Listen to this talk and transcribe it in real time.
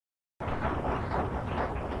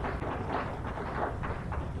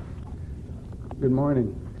Good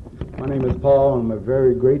morning. My name is Paul. I'm a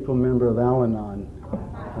very grateful member of Al-Anon.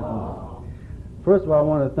 First of all, I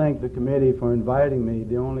want to thank the committee for inviting me.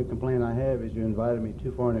 The only complaint I have is you invited me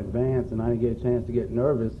too far in advance, and I didn't get a chance to get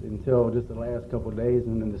nervous until just the last couple of days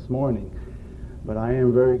and then this morning. But I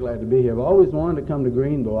am very glad to be here. I've always wanted to come to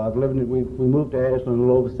Greenville. We moved to Ashland a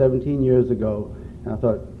little over 17 years ago, and I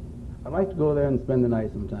thought, I'd like to go there and spend the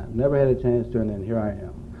night sometime. Never had a chance to, and then here I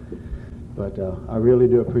am. But I really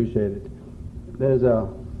do appreciate it. There's I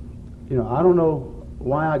don't know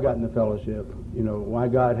why I got in the fellowship, why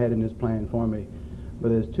God had in His plan for me. But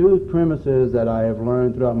there's two premises that I have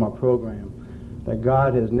learned throughout my program, that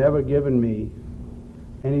God has never given me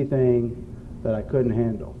anything that I couldn't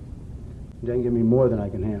handle. He doesn't give me more than I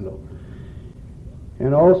can handle.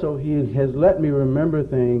 And also, He has let me remember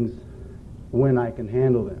things when I can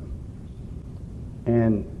handle them.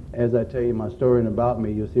 And as I tell you my story and about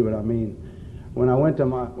me, you'll see what I mean. When I went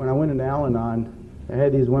into Al-Anon, I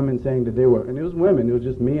had these women saying that they were, and it was women, it was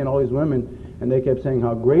just me and all these women, and they kept saying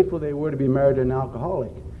how grateful they were to be married to an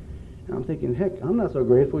alcoholic. And I'm thinking, heck, I'm not so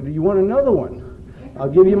grateful. Do you want another one? I'll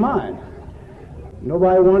give you mine.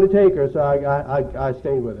 Nobody wanted to take her, so I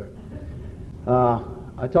stayed with her.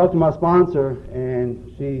 I talked to my sponsor,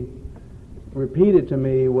 and she repeated to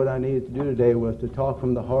me what I needed to do today was to talk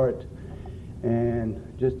from the heart and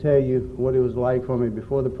just tell you what it was like for me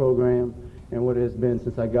before the program and what it has been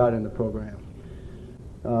since I got in the program.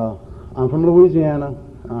 I'm from Louisiana.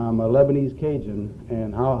 I'm a Lebanese Cajun,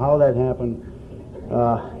 and how that happened,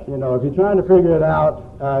 if you're trying to figure it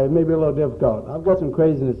out, it may be a little difficult. I've got some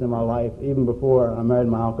craziness in my life, even before I married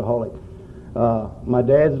my alcoholic. My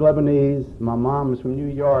dad's Lebanese. My mom is from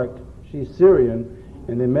New York. She's Syrian,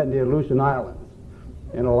 and they met in the Aleutian Islands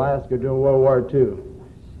in Alaska during World War II.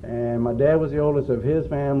 And my dad was the oldest of his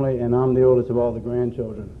family, and I'm the oldest of all the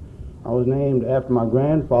grandchildren. I was named after my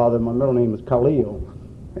grandfather. My middle name is Khalil,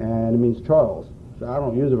 and it means Charles. So I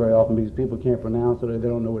don't use it very often because people can't pronounce it or they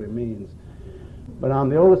don't know what it means. But I'm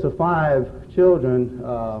the oldest of 5 children.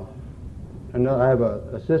 I have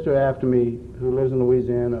a sister after me who lives in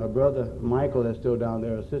Louisiana, a brother, Michael, that's still down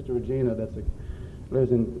there, a sister, Regina,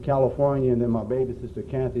 lives in California, and then my baby sister,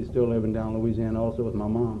 Kathy, still living down in Louisiana also with my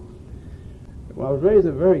mom. Well, I was raised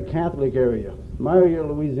in a very Catholic area. My area of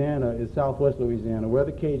Louisiana is southwest Louisiana, where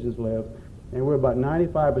the Cajuns live, and we're about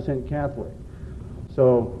 95% Catholic.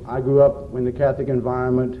 So I grew up in the Catholic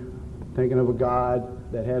environment, thinking of a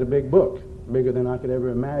God that had a big book, bigger than I could ever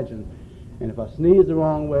imagine. And if I sneezed the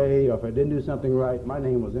wrong way, or if I didn't do something right, my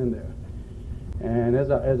name was in there. And as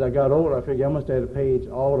I got older, I figured I must have had a page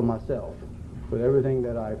all to myself with everything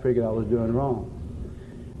that I figured I was doing wrong.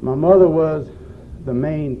 My mother was the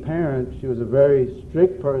main parent. She was a very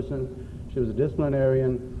strict person. She was a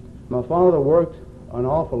disciplinarian. My father worked an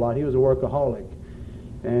awful lot. He was a workaholic.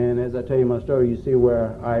 And as I tell you my story, you see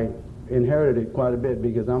where I inherited it quite a bit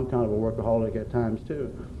because I'm kind of a workaholic at times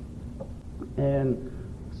too. And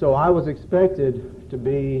so I was expected to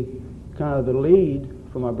be kind of the lead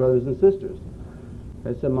for my brothers and sisters.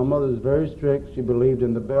 I said my mother was very strict. She believed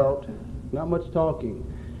in the belt, not much talking.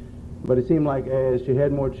 But it seemed like as she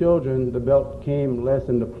had more children, the belt came less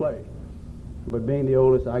into play. But being the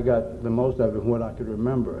oldest, I got the most of it from what I could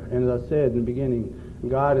remember. And as I said in the beginning,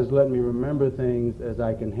 God has let me remember things as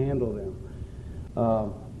I can handle them.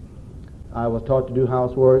 I was taught to do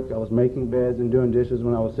housework. I was making beds and doing dishes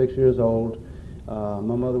when I was 6 years old.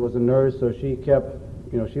 My mother was a nurse, so she kept,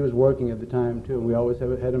 she was working at the time too. We always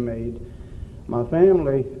had a maid. My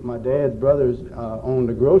family, my dad's brothers owned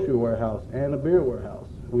a grocery warehouse and a beer warehouse.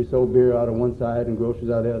 We sold beer out of one side and groceries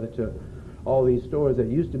out of the other to all these stores that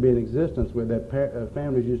used to be in existence where their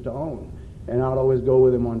families used to own. And I'd always go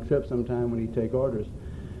with him on trips sometime when he'd take orders.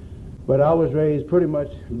 But I was raised pretty much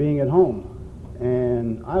being at home.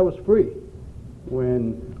 And I was free.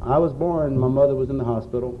 When I was born, my mother was in the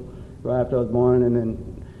hospital right after I was born. And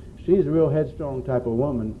then she's a real headstrong type of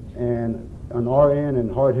woman. And an RN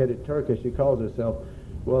and hard-headed Turk, as she calls herself.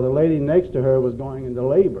 Well, the lady next to her was going into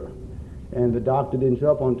labor. And the doctor didn't show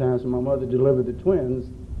up on time, so my mother delivered the twins.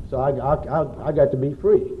 So I got to be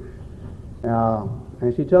free.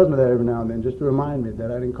 And she tells me that every now and then, just to remind me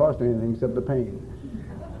that I didn't cost her anything except the pain.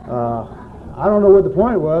 I don't know what the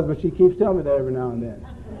point was, but she keeps telling me that every now and then.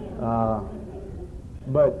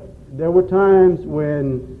 But there were times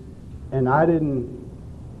when, and I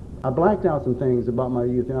blacked out some things about my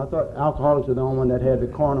youth, and I thought alcoholics were the only one that had the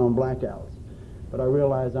corner on blackouts. But I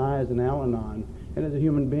realized I, as an Al-Anon, and as a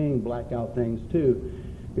human being, black out things too,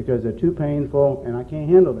 because they're too painful, and I can't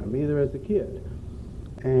handle them, either as a kid.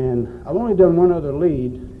 And I've only done one other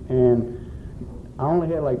lead, and I only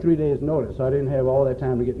had like 3 days notice, so I didn't have all that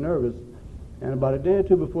time to get nervous. And about a day or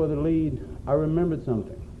two before the lead, I remembered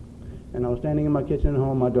something. And I was standing in my kitchen at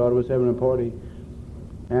home. My daughter was having a party.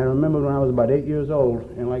 And I remember when I was about 8 years old.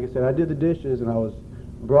 And like I said, I did the dishes, and I was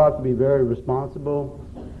brought to be very responsible.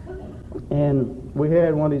 And we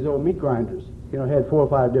had one of these old meat grinders. You know, it had 4 or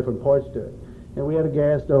 5 different parts to it. And we had a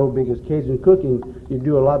gas stove because Cajun cooking, you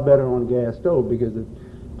do a lot better on a gas stove because it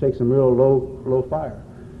takes some real low fire.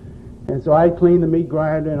 And so I cleaned the meat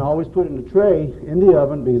grinder and I always put it in a tray in the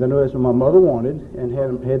oven because I know that's what my mother wanted, and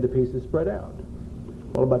had the pieces spread out.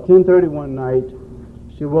 Well, about 10:30 one night,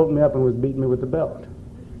 she woke me up and was beating me with the belt.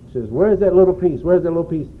 She says, "Where's that little piece? Where's that little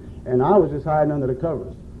piece?" And I was just hiding under the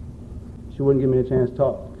covers. She wouldn't give me a chance to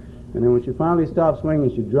talk. And then when she finally stopped swinging,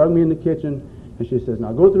 she drugged me in the kitchen, and she says,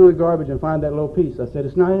 "Now go through the garbage and find that little piece." I said,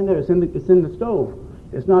 "It's not in there. It's in the stove."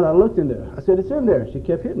 "It's not. I looked in there." I said, "It's in there." She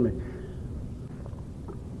kept hitting me.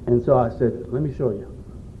 And so I said, "Let me show you."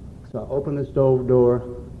 So I opened the stove door,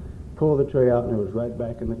 pulled the tray out, and it was right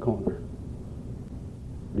back in the corner.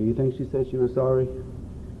 Do you think she said she was sorry?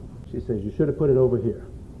 She says, "You should have put it over here."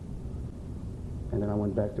 And then I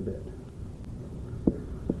went back to bed.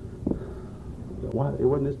 Why? It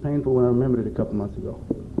wasn't this painful when I remembered it a couple months ago.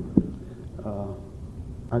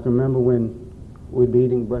 I can remember when we'd be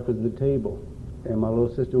eating breakfast at the table, and my little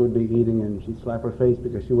sister would be eating, and she'd slap her face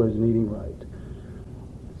because she wasn't eating right.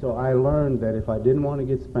 So I learned that if I didn't want to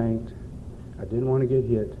get spanked, I didn't want to get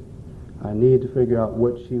hit, I needed to figure out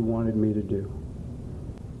what she wanted me to do.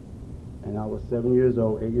 And I was 7 years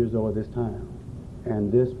old, 8 years old at this time.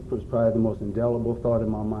 And this was probably the most indelible thought in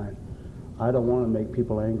my mind. I don't want to make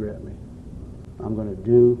people angry at me. I'm going to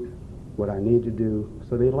do what I need to do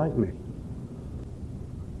so they like me.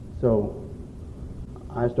 So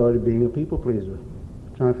I started being a people pleaser,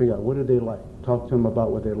 trying to figure out what do they like, talk to them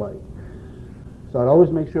about what they like. So I'd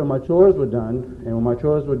always make sure my chores were done, and when my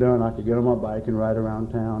chores were done, I could get on my bike and ride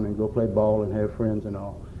around town and go play ball and have friends and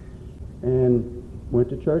all. And went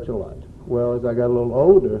to church a lot. Well, as I got a little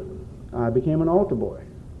older, I became an altar boy.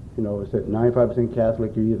 You know, it's at 95%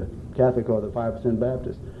 Catholic, you're either Catholic or the 5%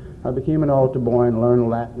 Baptist. I became an altar boy and learned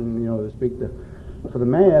Latin, you know, to speak for the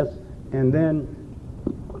Mass. And then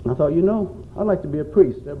I thought, you know, I'd like to be a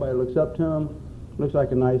priest. Everybody looks up to him, looks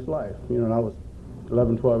like a nice life. You know, and I was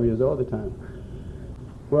 11, 12 years old at the time.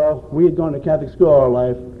 Well, we had gone to Catholic school all our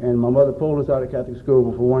life, and my mother pulled us out of Catholic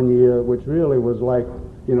school for 1 year, which really was like,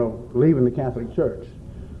 you know, leaving the Catholic Church.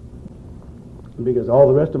 Because all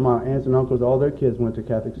the rest of my aunts and uncles, all their kids went to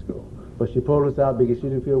Catholic school. But she pulled us out because she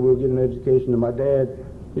didn't feel we were getting an education, and my dad,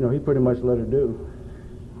 you know, he pretty much let her do.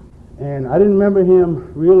 And I didn't remember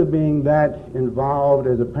him really being that involved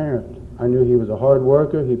as a parent. I knew he was a hard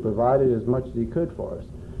worker. He provided as much as he could for us.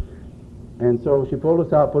 And so she pulled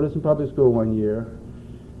us out, put us in public school 1 year.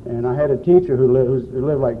 And I had a teacher who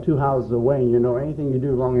lived like 2 houses away. And you know, anything you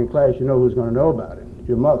do wrong in class, you know who's going to know about it,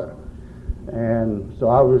 your mother. And so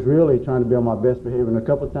I was really trying to be on my best behavior. And a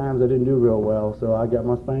couple of times I didn't do real well, so I got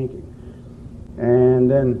my spanking. And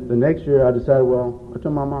then the next year I decided, well, I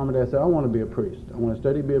told my mom and dad, I said, I want to be a priest. I want to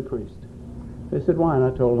study to be a priest. They said, why? And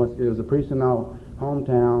I told them, there was a priest in our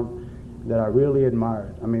hometown that I really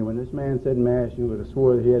admired. I mean, when this man said Mass, you would have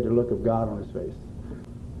swore that he had the look of God on his face.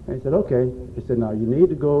 And he said, okay. He said, now you need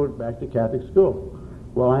to go back to Catholic school.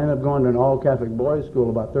 Well, I ended up going to an all-Catholic boys' school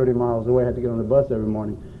about 30 miles away. I had to get on the bus every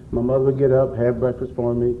morning. My mother would get up, have breakfast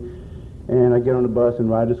for me, and I'd get on the bus and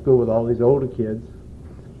ride to school with all these older kids.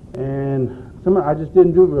 And somehow I just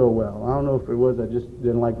didn't do real well. I don't know if it was I just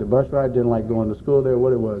didn't like the bus ride, didn't like going to school there,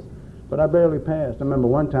 what it was. But I barely passed. I remember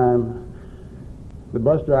one time the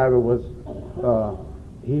bus driver was,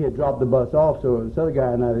 he had dropped the bus off, so this other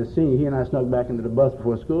guy and I, this senior, he and I snuck back into the bus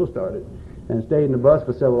before school started and stayed in the bus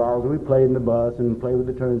for several hours. We played in the bus and played with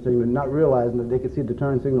the turn signal, not realizing that they could see the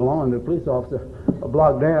turn signal on, the police officer a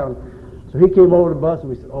block down. So he came over the bus and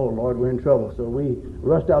we said, oh Lord, we're in trouble. So we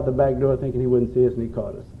rushed out the back door thinking he wouldn't see us, and he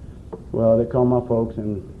caught us. Well, they called my folks,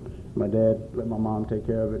 and my dad let my mom take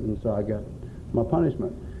care of it, and so I got my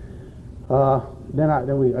punishment. Then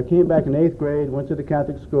I came back in 8th grade, went to the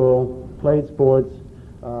Catholic school, played sports.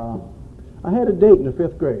 I had a date in the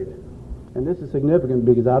 5th grade, and this is significant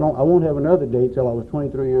because I won't have another date till I was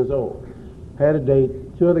 23 years old. Had a date.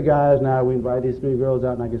 2 of the guys now, we invited these 3 girls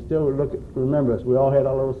out, and I can still remember us. We all had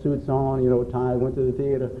our little suits on, you know, ties, went to the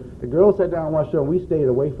theater. The girls sat down and watched show, and we stayed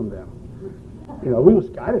away from them. You know,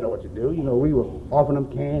 I didn't know what to do. You know, we were offering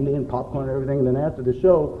them candy and popcorn and everything. And then after the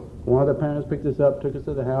show, one of the parents picked us up, took us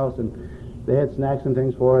to the house, and they had snacks and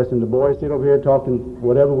things for us. And the boys stayed over here talking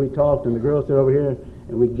whatever we talked, and the girls stayed over here,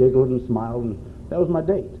 and we giggled and smiled, and that was my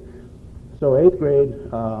date. So 8th grade,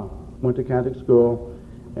 went to Catholic school,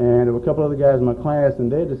 and there were a couple other guys in my class,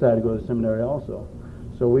 and they decided to go to seminary also.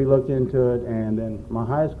 So we looked into it, and then my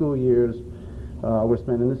high school years were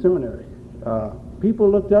spent in the seminary.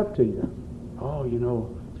 People looked up to you. Oh,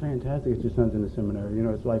 it's fantastic that your son's in the seminary.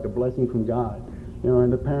 It's like a blessing from God.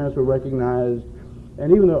 And the parents were recognized.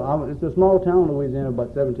 And even though it's a small town in Louisiana,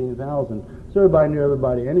 about 17,000, so everybody knew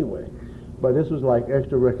everybody anyway. But this was like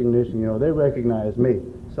extra recognition. They recognized me.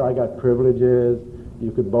 So I got privileges.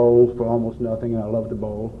 You could bowl for almost nothing, and I loved to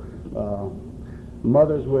bowl.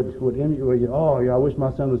 Mothers would emulate you. Oh, yeah, I wish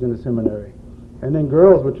my son was in the seminary. And then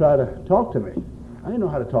girls would try to talk to me. I didn't know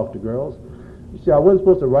how to talk to girls. You see, I wasn't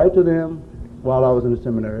supposed to write to them while I was in the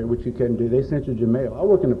seminary, which you couldn't do. They censored your mail. I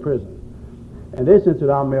work in a prison, and they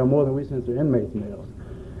censored our mail more than we censor inmates' mails.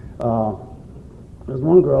 There's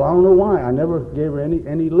one girl, I don't know why, I never gave her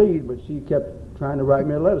any lead, but she kept trying to write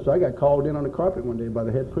me a letter. So I got called in on the carpet one day by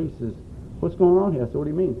the head priest. Says, "What's going on here?" I said, "What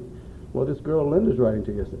do you mean?" "Well, this girl Linda's writing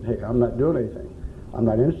to you." I said, "Hey, I'm not doing anything. I'm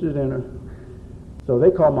not interested in her." So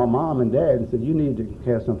they called my mom and dad and said, "You need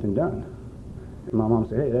to have something done." And my mom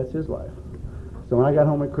said, "Hey, that's his life." So when I got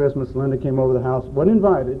home at Christmas, Linda came over the house, wasn't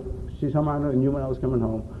invited. She somehow knew when I was coming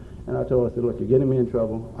home. And I told her, I said, "Look, you're getting me in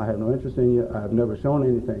trouble. I have no interest in you. I have never shown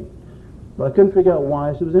anything." But I couldn't figure out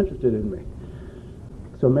why she was interested in me.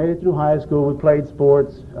 So made it through high school. We played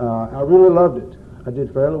sports. I really loved it. I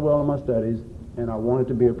did fairly well in my studies, and I wanted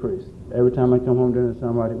to be a priest. Every time I come home during the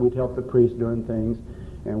summer, we'd help the priest doing things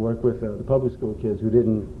and work with the public school kids who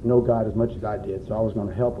didn't know God as much as I did, so I was going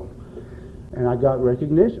to help them. And I got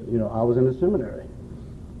recognition. I was in the seminary.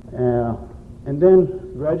 And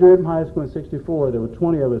then graduated from high school in '64. There were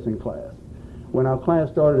 20 of us in class. When our class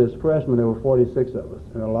started as freshmen, there were 46 of us,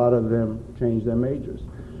 and a lot of them changed their majors.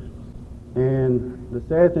 And the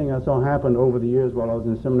sad thing I saw happen over the years while I was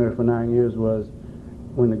in seminary for 9 years was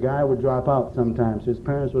when the guy would drop out sometimes, his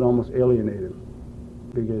parents would almost alienate him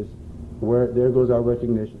because there goes our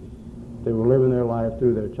recognition. They were living their life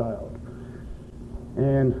through their child.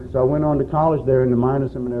 And so I went on to college there in the minor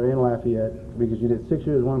seminary in Lafayette because you did 6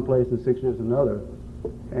 years one place and 6 years another.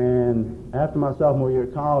 And after my sophomore year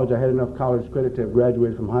of college, I had enough college credit to have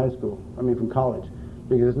graduated from college,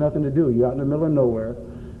 because there's nothing to do. You're out in the middle of nowhere.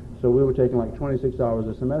 So we were taking like 26 hours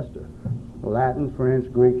a semester. Latin,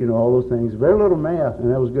 French, Greek, all those things. Very little math, and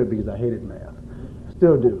that was good because I hated math.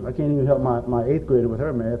 Still do. I can't even help my eighth grader with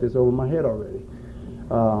her math. It's over my head already.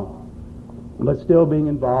 But still being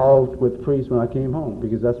involved with priests when I came home,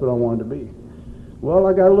 because that's what I wanted to be. Well,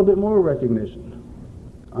 I got a little bit more recognition.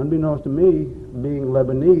 Unbeknownst to me, being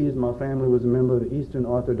Lebanese, my family was a member of the Eastern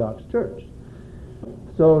Orthodox Church.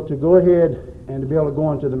 So to go ahead and to be able to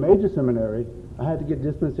go into the major seminary, I had to get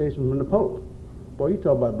dispensation from the Pope. Boy, you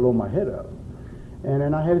talk about blow my head up. And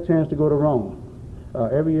then I had a chance to go to Rome.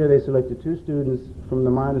 Every year they selected 2 students from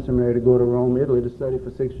the minor seminary to go to Rome, Italy, to study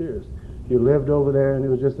for 6 years. You lived over there, and it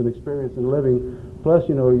was just an experience in living. Plus,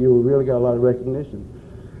 you really got a lot of recognition.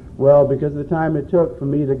 Well, because of the time it took for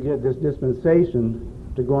me to get this dispensation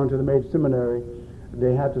to go into the major seminary,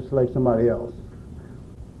 they had to select somebody else.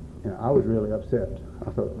 I was really upset.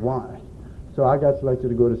 I thought, why? So I got selected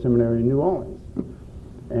to go to seminary in New Orleans.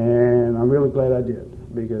 And I'm really glad I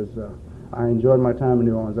did, because I enjoyed my time in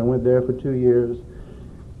New Orleans. I went there for 2 years.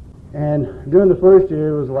 And during the first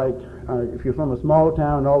year, it was like, if you're from a small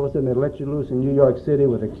town, all of a sudden they let you loose in New York City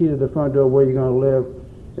with a key to the front door where you're going to live.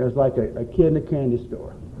 It was like a kid in a candy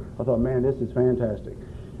store. I thought, man, this is fantastic.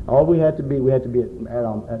 All we had to be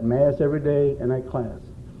at Mass every day and at class.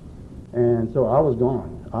 And so I was gone.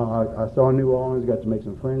 I saw New Orleans, got to make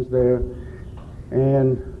some friends there.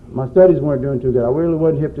 And my studies weren't doing too good. I really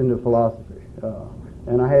wasn't hipped into philosophy.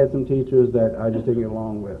 And I had some teachers that I just didn't get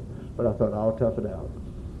along with. But I thought, I'll tough it out.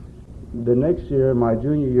 The next year, my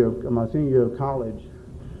senior year of college,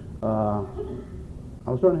 I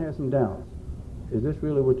was starting to have some doubts. Is this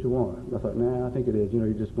really what you want? I thought, nah, I think it is.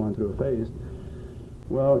 You're just going through a phase.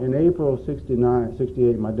 Well, in April of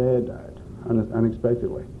 '68, my dad died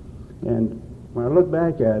unexpectedly. And when I look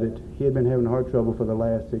back at it, he had been having heart trouble for the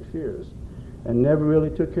last 6 years and never really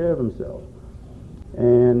took care of himself.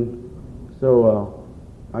 And so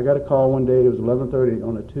I got a call one day. It was 11:30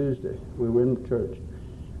 on a Tuesday. We were in church.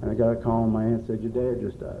 And I got a call, and my aunt said, "Your dad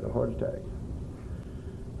just died, a heart attack."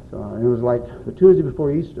 So it was like the Tuesday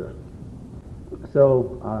before Easter.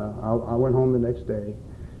 So I went home the next day,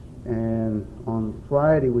 and on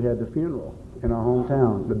Friday we had the funeral in our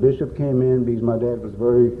hometown. The bishop came in because my dad was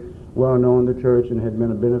very well known in the church and had been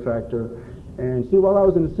a benefactor. And see, while I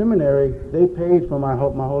was in the seminary, they paid for my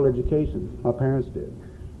whole education. My parents did,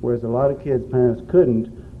 whereas a lot of kids' parents couldn't,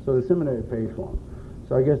 so the seminary paid for them.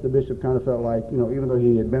 So I guess the bishop kind of felt like, even though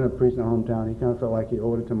he had been a priest in our hometown, he kind of felt like he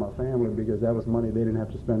owed it to my family because that was money they didn't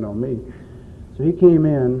have to spend on me. So he came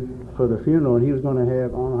in for the funeral, and he was going to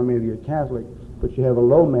have, I don't know how many of you are Catholic, but you have a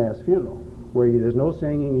low mass funeral where there's no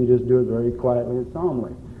singing, you just do it very quietly and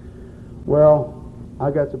solemnly. Well,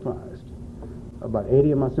 I got surprised. About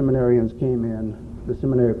 80 of my seminarians came in. The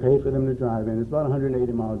seminary paid for them to drive in. It's about a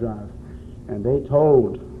 180-mile drive. And they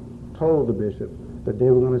told the bishop that they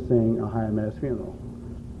were going to sing a high mass funeral.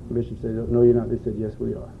 The bishop said, no, you're not. They said, yes,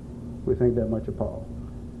 we are. We think that much of Paul.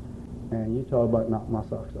 And you talk about knock my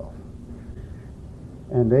socks off.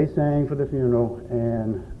 And they sang for the funeral,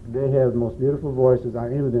 and they have the most beautiful voices. I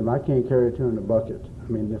envy them. I can't carry a tune in a bucket.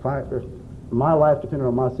 I mean, if my life depended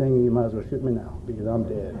on my singing, you might as well shoot me now, because I'm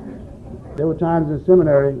dead. There were times in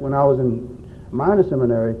seminary, when I was in minor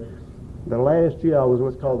seminary, the last year I was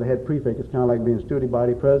what's called the head prefect. It's kind of like being student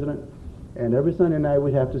body president. And every Sunday night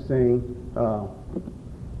we'd have to sing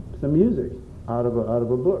some music out of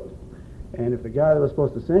a book. And if the guy that was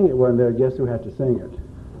supposed to sing it wasn't there, guess who had to sing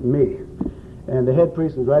it? Me. And the head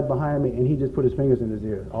priest was right behind me, and he just put his fingers in his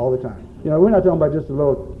ears all the time. You know, we're not talking about just a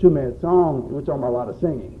little 2-minute song. We're talking about a lot of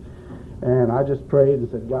singing. And I just prayed and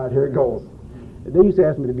said, God, here it goes. They used to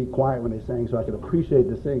ask me to be quiet when they sang so I could appreciate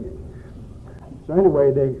the singing. So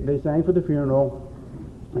anyway, they sang for the funeral,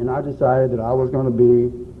 and I decided that I was going to be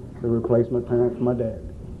the replacement parent for my dad.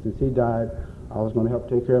 Since he died, I was going to help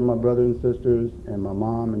take care of my brothers and sisters and my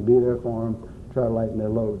mom and be there for them, try to lighten their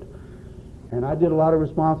load. And I did a lot of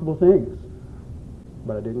responsible things,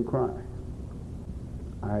 but I didn't cry.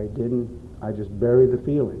 I just buried the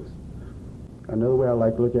feelings. Another way I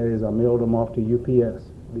like to look at it is I mailed them off to UPS,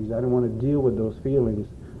 because I didn't want to deal with those feelings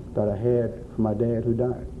that I had for my dad who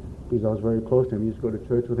died, because I was very close to him. I used to go to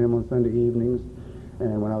church with him on Sunday evenings,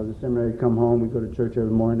 and when I was in seminary, I'd come home, we'd go to church every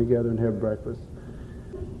morning together and have breakfast.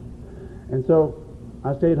 And so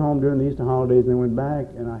I stayed home during the Easter holidays and then went back,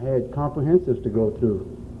 and I had comprehensives to go through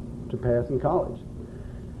to pass in college.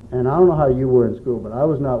 And I don't know how you were in school, but I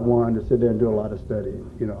was not one to sit there and do a lot of studying.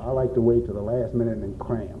 You know, I like to wait till the last minute and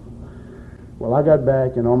cram. Well, I got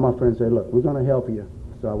back, and all my friends said, look, we're going to help you.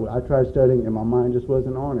 So I tried studying, and my mind just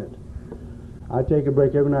wasn't on it. I'd take a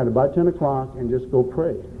break every night about 10 o'clock and just go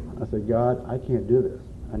pray. I said, God, I can't do this.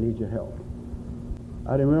 I need your help.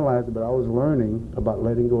 I didn't realize it, but I was learning about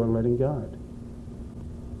letting go and letting God.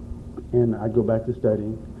 And I'd go back to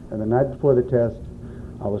studying. And the night before the test,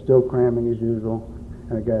 I was still cramming as usual.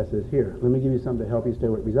 And the guy says, here, let me give you something to help you stay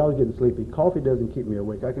awake. Because I was getting sleepy. Coffee doesn't keep me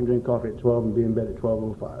awake. I can drink coffee at 12 and be in bed at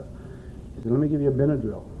 12:05. He said, let me give you a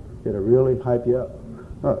Benadryl. It'll really hype you up.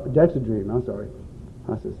 Dexedrine, I'm sorry.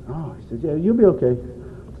 I says, oh, he says, yeah, you'll be okay.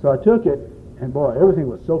 So I took it, and boy, everything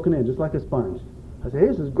was soaking in just like a sponge. I said, hey,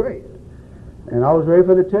 this is great. And I was ready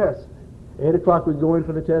for the test. 8 o'clock we'd go in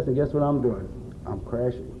for the test, and guess what I'm doing? I'm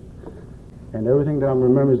crashing. And everything that I'm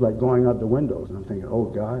remembering is like going out the windows. And I'm thinking, oh,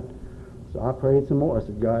 God. So I prayed some more. I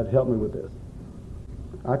said, God, help me with this.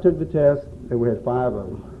 I took the test, and we had 5 of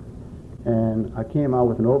them. And I came out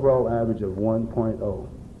with an overall average of 1.0,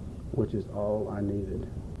 which is all I needed.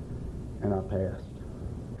 And I passed.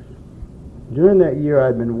 During that year,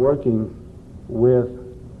 I'd been working with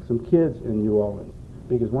some kids in New Orleans.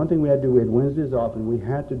 Because one thing we had to do, we had Wednesdays off, and we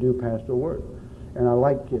had to do pastoral work. And I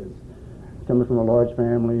like kids. Coming from a large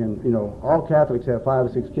family, and, you know, all Catholics have 5 or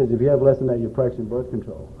 6 kids. If you have less than that, you're practicing birth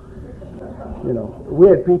control. You know, we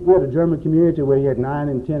had a German community where you had 9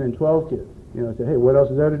 and 10 and 12 kids. You know, I said, hey, what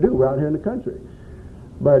else is there to do? We're out here in the country.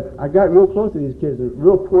 But I got real close to these kids,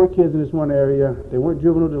 real poor kids in this one area. They weren't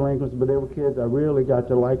juvenile delinquents, but they were kids I really got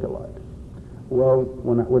to like a lot. Well,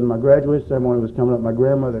 when my graduation ceremony was coming up, my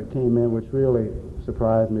grandmother came in, which really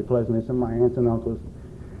surprised me pleasantly, some of my aunts and uncles.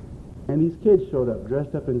 And these kids showed up,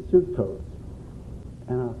 dressed up in suit coats.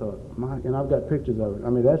 And I thought, and I've got pictures of it. I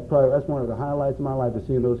mean, that's one of the highlights of my life, is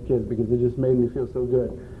seeing those kids, because it just made me feel so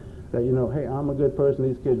good. That, you know, hey, I'm a good person.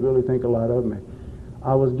 These kids really think a lot of me.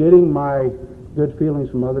 I was getting my good feelings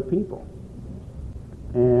from other people.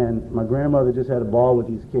 And my grandmother just had a ball with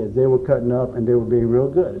these kids. They were cutting up, and they were being real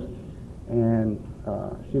good. And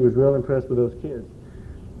she was real impressed with those kids.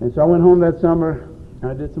 And so I went home that summer,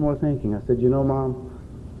 and I did some more thinking. I said, you know, Mom,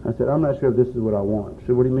 I said, I'm not sure if this is what I want. She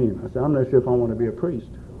said, what do you mean? I said, I'm not sure if I want to be a priest.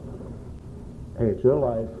 Hey, it's your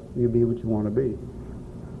life. You be what you want to be.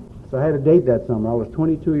 So I had a date that summer. I was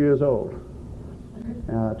 22 years old.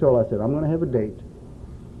 And I told her, I said, I'm going to have a date.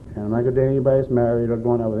 And I'm not going to date anybody that's married or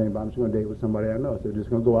going out with anybody. I'm just going to date with somebody I know. So I'm just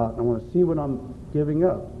going to go out, and I want to see what I'm giving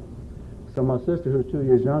up. So my sister, who was 2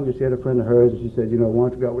 years younger, she had a friend of hers, and she said, you know, why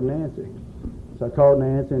don't you go out with Nancy? So I called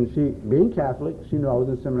Nancy, and she, being Catholic, she knew I was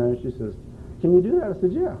in seminary, and she says, can you do that? I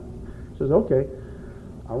said, yeah. She says, okay.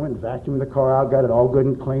 I went and vacuumed the car out, got it all good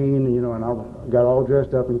and clean, you know, and I got all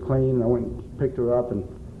dressed up and clean, and I went and picked her up, and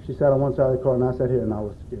she sat on one side of the car, and I sat here, and I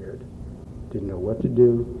was scared. Didn't know what to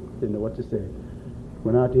do, didn't know what to say.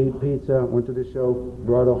 Went out to eat pizza, went to the show,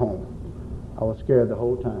 brought her home. I was scared the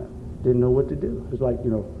whole time. Didn't know what to do. It was like,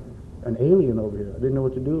 an alien over here. I didn't know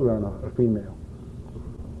what to do around a female.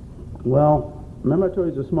 Well, remember I told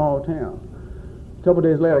you it's a small town. A couple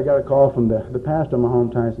of days later, I got a call from the pastor of my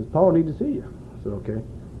hometown. He says, Paul, I need to see you. I said, okay.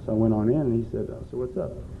 So I went on in, and he said, what's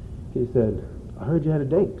up? He said, I heard you had a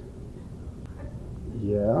date.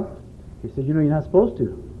 Yeah. He said, you're not supposed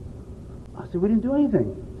to. I said, we didn't do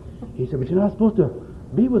anything. He said, but you're not supposed to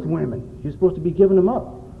be with women. You're supposed to be giving them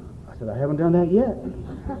up. I said, I haven't done that yet.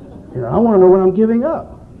 I want to know what I'm giving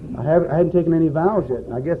up. I hadn't taken any vows yet.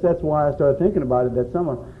 And I guess that's why I started thinking about it that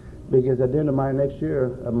summer, because at the end of my next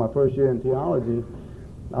year, of my first year in theology,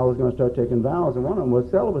 I was going to start taking vows, and one of them was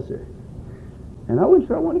celibacy. And I wasn't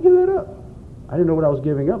sure I wanted to give that up. I didn't know what I was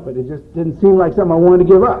giving up, but it just didn't seem like something I wanted to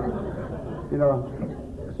give up.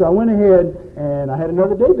 So I went ahead, and I had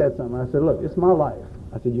another date that summer. I said, look, it's my life.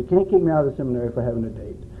 I said, you can't kick me out of the seminary for having a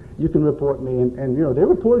date. You can report me, and they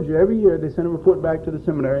reported you every year. They sent a report back to the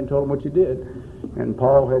seminary and told them what you did. And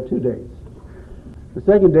Paul had 2 dates. The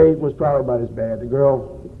second date was probably about as bad. The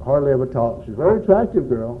girl hardly ever talked. She was a very attractive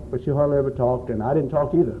girl, but she hardly ever talked, and I didn't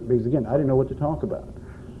talk either, because again, I didn't know what to talk about.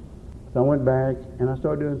 So I went back, and I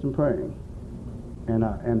started doing some praying. And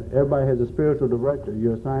everybody has a spiritual director.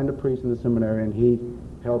 You're assigned a priest in the seminary, and he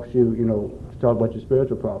helps you, to talk about your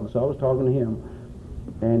spiritual problems. So I was talking to him,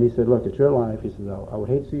 and he said, look, it's your life. He says, I would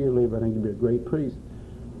hate to see you leave. I think you'd be a great priest.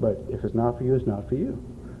 But if it's not for you, it's not for you.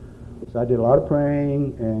 So I did a lot of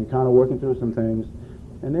praying and kind of working through some things.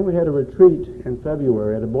 And then we had a retreat in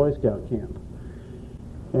February at a Boy Scout camp.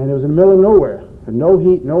 And it was in the middle of nowhere. No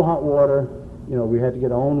heat, no hot water. We had to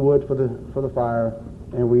get our own wood for the fire.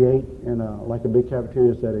 And we ate in like a big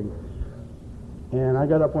cafeteria setting. And I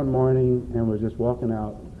got up one morning and was just walking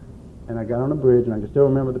out. And I got on a bridge, and I can still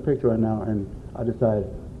remember the picture right now. And I decided,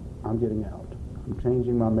 I'm getting out. I'm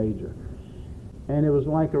changing my major. And it was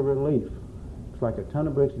like a relief. It's like a ton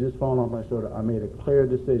of bricks just falling off my shoulder. I made a clear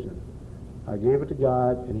decision. I gave it to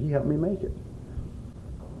God, and he helped me make it.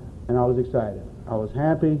 And I was excited. I was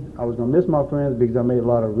happy. I was going to miss my friends because I made a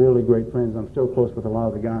lot of really great friends. I'm still close with a lot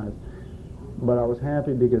of the guys. But I was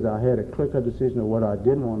happy because I had a clear-cut decision of what I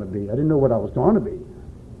didn't want to be. I didn't know what I was going to be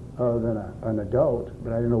other than an adult,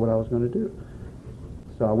 but I didn't know what I was going to do.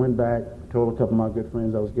 So I went back, told a couple of my good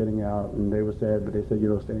friends I was getting out, and they were sad, but they said,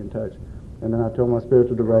 stay in touch. And then I told my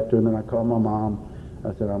spiritual director, and then I called my mom.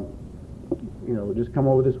 I said, just come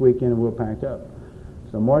over this weekend and we'll pack up.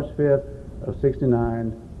 So March 5th of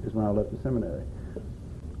 69 is when I left the seminary.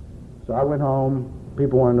 So I went home.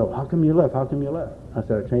 People want to know, how come you left? How come you left? I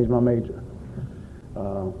said, I changed my major.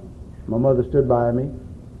 My mother stood by me.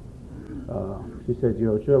 She said,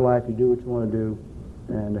 it's your life. You do what you want to do,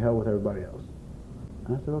 and to hell with everybody else.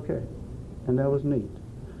 And I said, okay. And that was neat.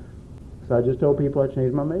 So I just told people I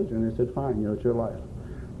changed my major, and they said, fine, it's your life.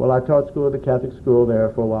 Well, I taught school at the Catholic school there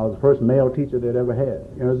for a while. I was the first male teacher they'd ever had.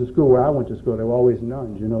 It was a school where I went to school. There were always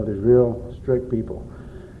nuns, there's real strict people.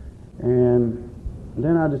 And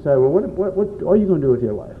then I decided, well, what are you going to do with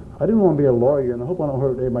your life? I didn't want to be a lawyer, and I hope I don't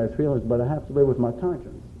hurt anybody's feelings, but I have to live with my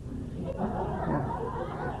conscience.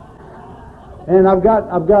 And I've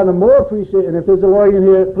gotten a more appreciation, and if there's a lawyer in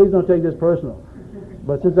here, please don't take this personal.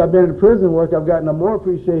 But since I've been in prison work, I've gotten a more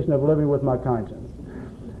appreciation of living with my conscience.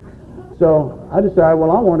 So I decided,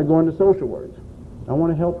 well, I want to go into social work. I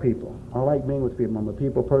want to help people. I like being with people. I'm a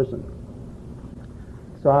people person.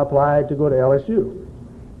 So I applied to go to LSU.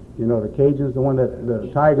 The Cajuns,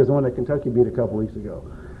 the Tigers, the one that Kentucky beat a couple weeks ago.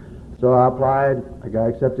 So I applied. I got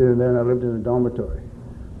accepted in there, and I lived in a dormitory.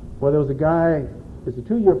 Well, there was a guy. It's a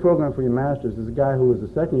 2-year program for your master's. There's a guy who was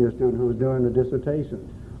a second-year student who was doing a dissertation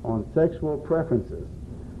on sexual preferences.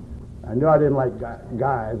 I knew I didn't like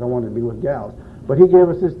guys. I wanted to be with gals. But he gave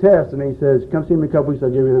us his test, and he says, come see me a couple weeks, I'll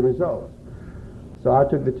give you the results. So I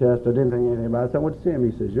took the test. I didn't think anything about it. So I went to see him.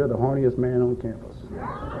 He says, you're the horniest man on campus.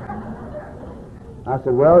 I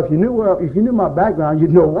said, well, if you knew my background,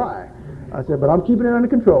 you'd know why. I said, but I'm keeping it under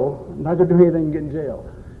control. I'm not going to do anything and get in jail.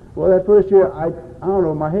 Well, that first year, I don't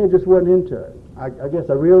know, my head just wasn't into it. I guess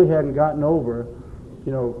I really hadn't gotten over,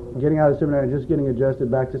 getting out of seminary and just getting adjusted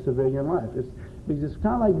back to civilian life. Because it's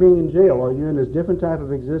kind of like being in jail, or you're in this different type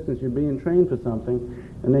of existence. You're being trained for something,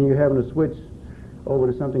 and then you're having to switch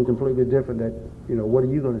over to something completely different that, what are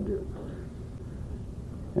you going to do?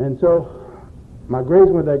 And so my grades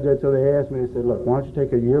weren't that good, so they asked me, they said, look, why don't you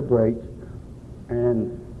take a year break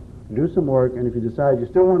and do some work, and if you decide you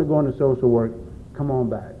still want to go into social work, come on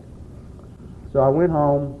back. So I went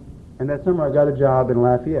home, and that summer I got a job in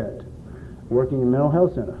Lafayette, working in a mental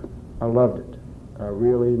health center. I loved it. I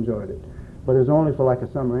really enjoyed it. but it was only for like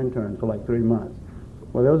a summer intern for like 3 months.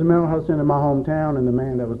 Well, there was a mental health center in my hometown, and the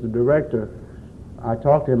man that was the director, I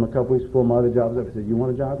talked to him a couple weeks before my other jobs up. He said, "You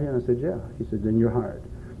want a job here?" And I said, "Yeah." He said, "Then you're hired."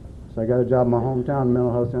 So I got a job in my hometown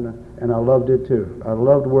mental health center, and I loved it too. I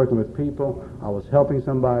loved working with people. I was helping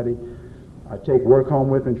somebody. I take work home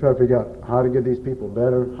with me and try to figure out how to get these people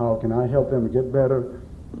better. How can I help them to get better?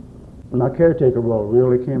 My caretaker role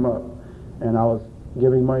really came up, and I was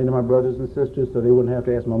giving money to my brothers and sisters so they wouldn't have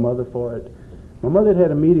to ask my mother for it. My mother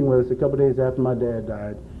had a meeting with us a couple days after my dad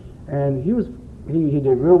died, and he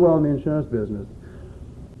did real well in the insurance business.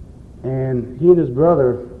 And he and his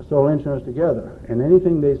brother sold insurance together, and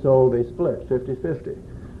anything they sold, they split 50-50.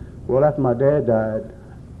 Well, after my dad died,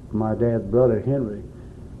 my dad's brother, Henry,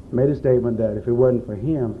 made a statement that if it wasn't for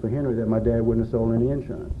him, for Henry, that my dad wouldn't have sold any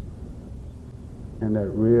insurance. And that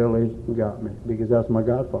really got me, because that's my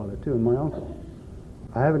godfather, too, and my uncle.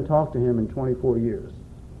 I haven't talked to him in 24 years.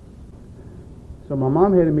 So my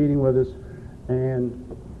mom had a meeting with us and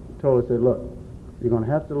told us, said, "Look, you're going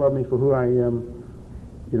to have to love me for who I am.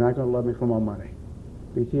 You're not going to love me for my money."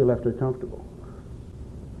 BT left her comfortable.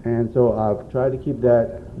 And so I've tried to keep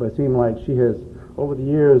that, but it seemed like she has, over the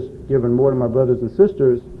years, given more to my brothers and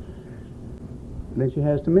sisters than she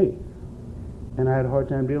has to me. And I had a hard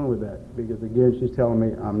time dealing with that, because again, she's telling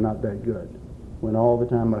me I'm not that good, when all the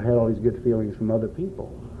time I had all these good feelings from other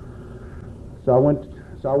people. So I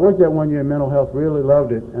worked that 1 year in mental health, really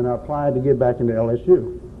loved it, and I applied to get back into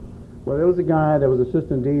LSU. Well, there was a guy that was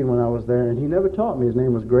assistant dean when I was there, and he never taught me. His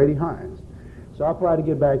name was Grady Hines. So I applied to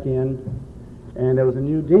get back in, and there was a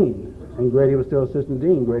new dean, and Grady was still assistant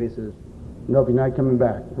dean. Grady says, "Nope, you're not coming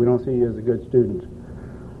back. We don't see you as a good student."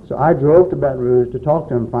 So I drove to Baton Rouge to talk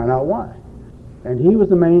to him and find out why. And he was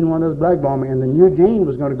the main one that was blackballing me, and the new dean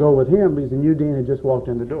was going to go with him because the new dean had just walked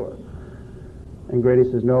in the door. And Grady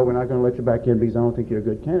says, "No, we're not going to let you back in because I don't think you're a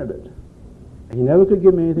good candidate." He never could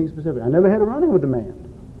give me anything specific. I never had a run-in with the man.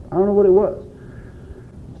 I don't know what it was.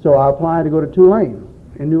 So I applied to go to Tulane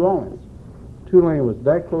in New Orleans. Tulane was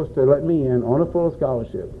that close to let me in on a full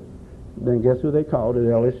scholarship. Then guess who they called at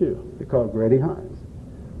LSU? They called Grady Hines.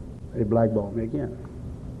 They blackballed me again.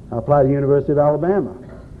 I applied to the University of Alabama.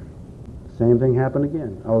 Same thing happened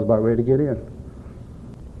again. I was about ready to get in.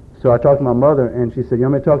 So I talked to my mother, and she said, "You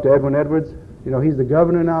want me to talk to Edwin Edwards? You know, he's the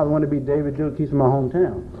governor now. I want to be David Duke. He's from my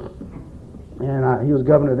hometown." And he was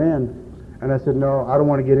governor then. And I said, "No, I don't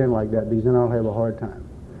want to get in like that, because then I'll have a hard time,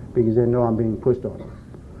 because they know I'm being pushed on them."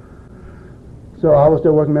 So I was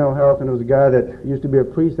still working mental health, and there was a guy that used to be a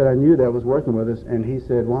priest that I knew that was working with us, and he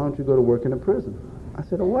said, "Why don't you go to work in a prison?" I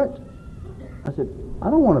said, "A what?" I said, "I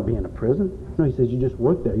don't want to be in a prison." No, he says, "You just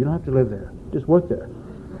work there. You don't have to live there. Just work there."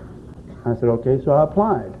 I said, "Okay," so I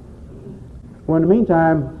applied. Well, in the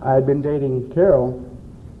meantime, I had been dating Carol,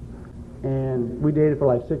 and we dated for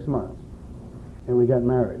like 6 months, and we got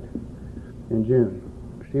married in June.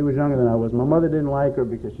 She was younger than I was. My mother didn't like her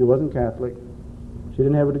because she wasn't Catholic. She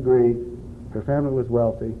didn't have a degree. Her family was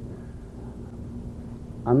wealthy.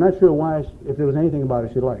 I'm not sure why, if there was anything about her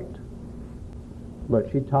she liked, but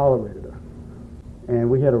she tolerated her. And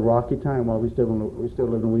we had a rocky time while we still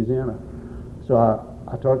lived in Louisiana. So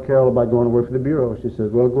I talked to Carol about going to work for the Bureau. She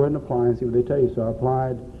said, "Well, go ahead and apply and see what they tell you." So I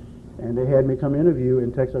applied, and they had me come interview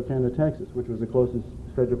in Texarkana, Texas, which was the closest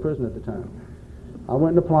federal prison at the time. I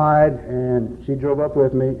went and applied, and she drove up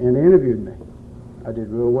with me, and they interviewed me. I did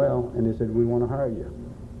real well, and they said, "We want to hire you.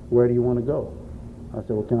 Where do you want to go?" I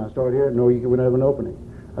said, "Well, can I start here?" "No, we don't have an opening."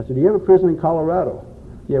 I said, "Do you have a prison in Colorado?"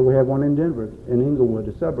 "Yeah, we have one in Denver, in Inglewood,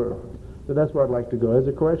 a suburb." So that's where I'd like to go, as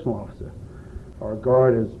a correctional officer, or a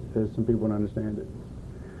guard, as some people would understand it.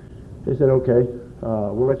 They said, "Okay,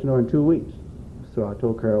 we'll let you know in 2 weeks." So I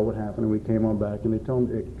told Carol what happened, and we came on back, and they told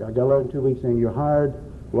me, I got a letter in 2 weeks saying, "You're hired.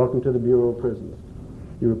 Welcome to the Bureau of Prisons.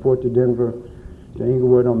 You report to Denver, to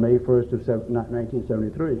Inglewood on May 1st of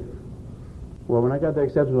 1973. Well, when I got the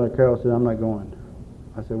acceptance letter, Carol said, "I'm not going."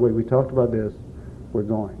 I said, "Wait, we talked about this. We're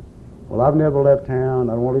going." "Well, I've never left town.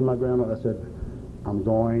 I don't want to leave my grandmother." I said, "I'm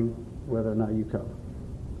going whether or not you come."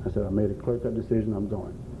 I said, "I made a clear-cut decision. I'm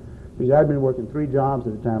going." Because I'd been working 3 jobs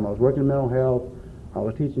at the time. I was working in mental health. I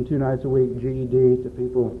was teaching 2 nights a week, GED, to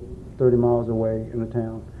people 30 miles away in the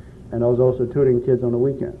town. And I was also tutoring kids on the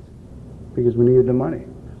weekends, because we needed the money.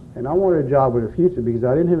 And I wanted a job with a future, because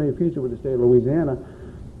I didn't have any future with the state of Louisiana.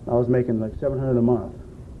 I was making like $700 a month.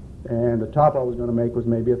 And the top I was going to make was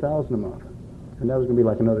maybe $1,000 a month. And that was going to be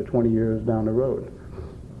like another 20 years down the road.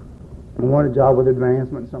 I wanted a job with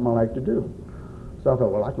advancement, something I like to do. So I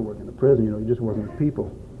thought, well, I can work in the prison, you're just working with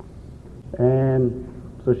people. And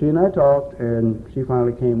so she and I talked, and she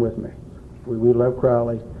finally came with me. We left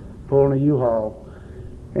Crowley, pulled in a U-Haul,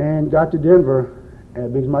 and got to Denver,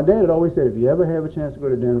 And because my dad had always said, if you ever have a chance to go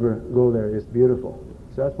to Denver, go there. It's beautiful.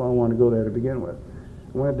 So that's why I wanted to go there to begin with.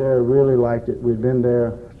 Went there, really liked it. We'd been there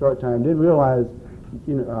a short time. Didn't realize,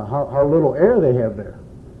 how little air they have there.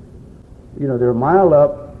 They're a mile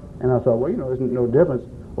up, and I thought, well, there's no difference.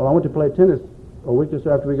 Well, I went to play tennis a week or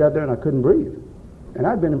so after we got there, and I couldn't breathe. And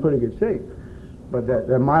I'd been in pretty good shape. But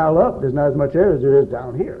that mile up, there's not as much air as there is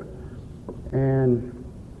down here. And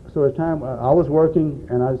so it's time, I was working,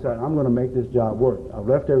 and I decided, I'm going to make this job work. I've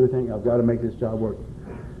left everything. I've got to make this job work.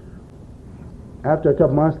 After a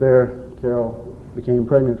couple months there, Carol became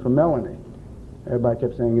pregnant from Melanie. Everybody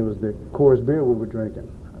kept saying it was the Coors beer we were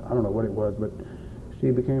drinking. I don't know what it was, but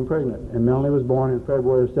she became pregnant. And Melanie was born in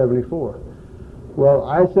February of '74. Well,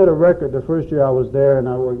 I set a record the first year I was there, and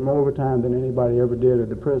I worked more overtime than anybody ever did at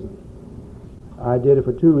the prison. I did it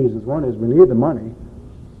for two reasons. One is we needed the money,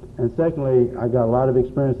 and secondly, I got a lot of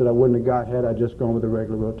experience that I wouldn't have got had I just gone with the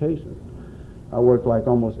regular rotation. I worked like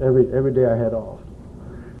almost every day I had off.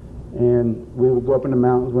 And we would go up in the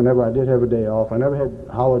mountains whenever I did have a day off. I never had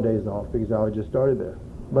holidays off because I had just started there.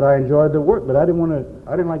 But I enjoyed the work, but I didn't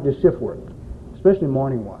like the shift work, especially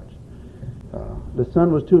morning watch. The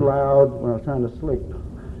sun was too loud when I was trying to sleep,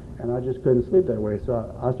 and I just couldn't sleep that way. So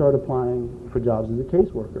I started applying for jobs as a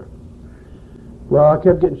caseworker. Well, I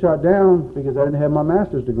kept getting shot down because I didn't have my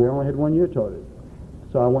master's degree. I only had 1 year taught it.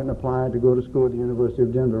 So I went and applied to go to school at the University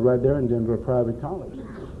of Denver, right there in Denver, a private college.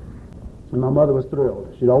 And my mother was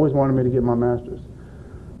thrilled. She'd always wanted me to get my master's.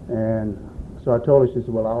 And so I told her, she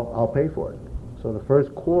said, well, I'll pay for it. So the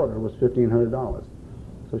first quarter was $1,500.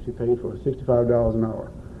 So she paid for it, $65 an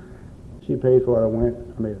hour. She paid for it.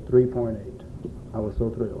 I made a 3.8. I was so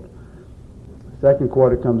thrilled. Second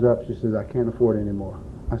quarter comes up. She says, I can't afford it anymore.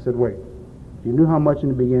 I said, wait. You knew how much in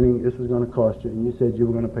the beginning this was going to cost you, and you said you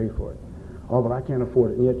were going to pay for it. Oh, but I can't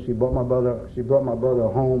afford it. And yet she brought my brother a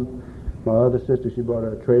home. My other sister, she bought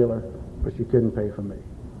her a trailer, but she couldn't pay for me.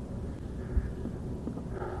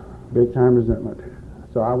 Big time resentment.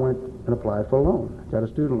 So I went and applied for a loan. Got a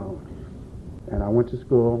student loan. And I went to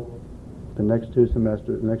school the next two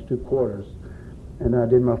semesters, the next 2 quarters, and then I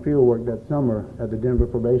did my field work that summer at the Denver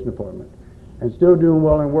Probation Department. And still doing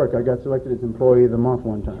well in work. I got selected as Employee of the Month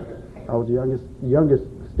one time. I was the youngest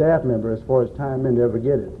staff member as far as time in to ever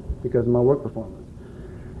get it because of my work performance.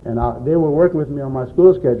 And they were working with me on my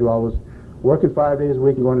school schedule. I was working 5 days a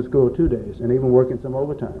week and going to school 2 days, and even working some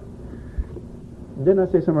overtime. Didn't I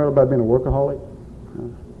say something earlier about being a workaholic?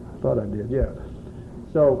 I thought I did, yeah.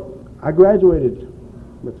 So I graduated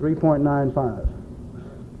with 3.95.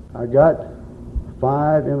 I got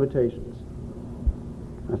 5 invitations.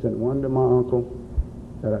 I sent one to my uncle,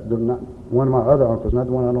 one of my other uncles, not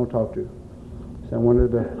the one I don't talk to. Sent one to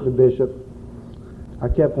the bishop. I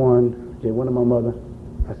kept one, gave one to my mother.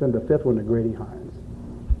 I sent the 5th one to Grady Hines.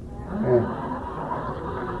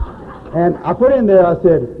 And I put in there, I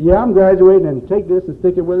said, yeah, I'm graduating, and take this and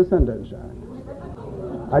stick it where the sun doesn't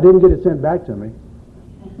shine. I didn't get it sent back to me,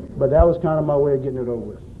 but that was kind of my way of getting it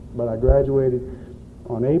over with. But I graduated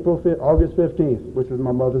on August 15th, which was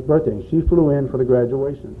my mother's birthday, and she flew in for the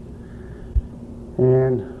graduation.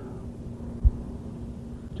 And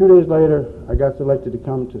 2 days later, I got selected to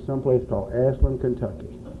come to some place called Ashland,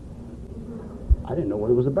 Kentucky. I didn't know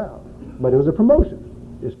what it was about, but it was a promotion.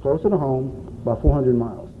 It's closer to home, about 400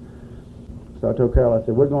 miles. So I told Carol, I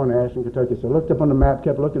said, we're going to Ashland, Kentucky. So I looked up on the map,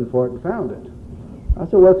 kept looking for it, and found it. I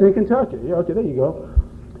said, well, it's in Kentucky. Yeah, okay, there you go.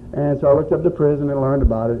 And so I looked up the prison and learned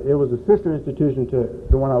about it. It was a sister institution to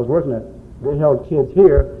the one I was working at. They held kids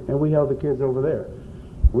here, and we held the kids over there.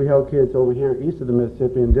 We held kids over here east of the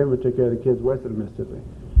Mississippi, and Denver took care of the kids west of the Mississippi.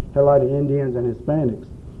 Had a lot of Indians and Hispanics.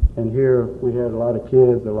 And here we had a lot of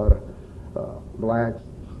kids, a lot of blacks,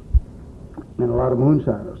 and a lot of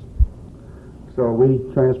moonshiners. So we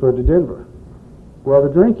transferred to Denver. Well, the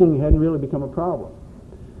drinking hadn't really become a problem.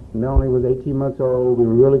 Melanie was 18 months old. We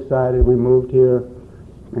were real excited. We moved here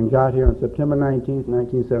and got here on September 19th,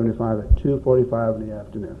 1975 at 2:45 in the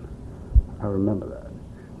afternoon. I remember that.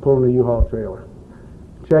 Pulled in a U-Haul trailer.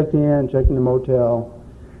 Checked in the motel,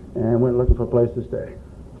 and went looking for a place to stay.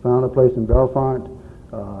 Found a place in Bellefonte,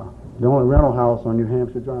 the only rental house on New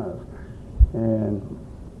Hampshire Drive. And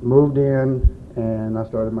moved in, and I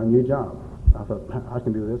started my new job. I thought, I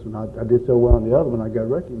can do this one. I did so well on the other one, I got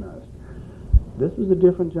recognized. This was a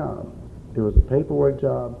different job. It was a paperwork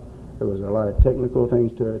job. There was a lot of technical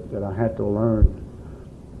things to it that I had to learn.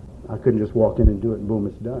 I couldn't just walk in and do it and boom,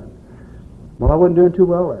 it's done. Well, I wasn't doing too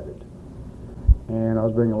well at it. And I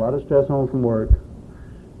was bringing a lot of stress home from work.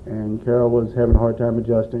 And Carol was having a hard time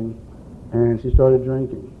adjusting. And she started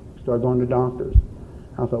drinking. Started going to doctors.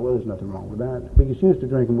 I thought, well, there's nothing wrong with that. Because she used to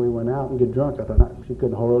drink and we went out and get drunk. I thought, she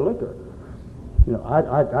couldn't hold her liquor. You know,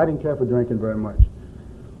 I didn't care for drinking very much.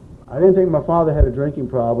 I didn't think my father had a drinking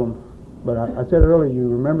problem, but I said earlier, you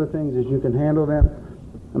remember things as you can handle them.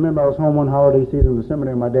 I remember I was home one holiday season with the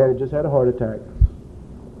seminary. My dad had just had a heart attack,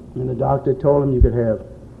 and the doctor told him you could have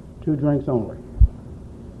 2 drinks only.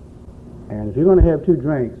 And if you're going to have 2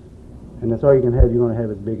 drinks, and that's all you can have, you're going to have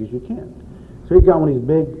as big as you can. So he got one of these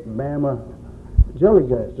big Bama jelly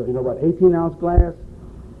glasses, so, you know, about 18-ounce glass,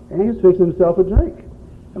 and he was fixing himself a drink.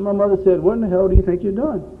 And my mother said, what in the hell do you think you're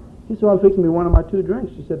doing? He said, I'm fixing me one of my 2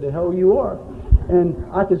 drinks. She said, the hell you are. And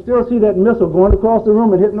I could still see that missile going across the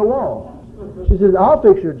room and hitting the wall. She says, I'll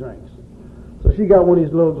fix your drinks. So she got one of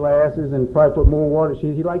these little glasses and probably put more water.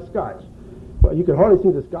 He liked scotch. But you could hardly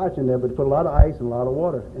see the scotch in there, but put a lot of ice and a lot of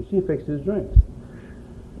water. And she fixed his drinks.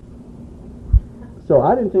 So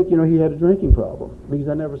I didn't think, you know, he had a drinking problem because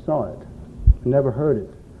I never saw it. I never heard it.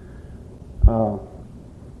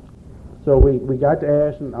 So we got to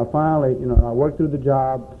Ashland. I finally, you know, I worked through the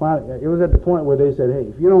job. Finally, it was at the point where they said, hey,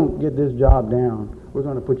 if you don't get this job down, we're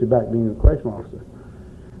going to put you back being a correctional officer.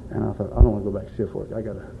 And I thought, I don't want to go back to shift work. I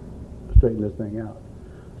got to straighten this thing out.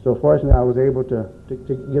 So fortunately, I was able to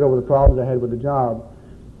get over the problems I had with the job.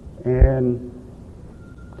 And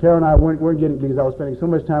Carol and I weren't getting, because I was spending so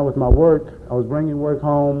much time with my work. I was bringing work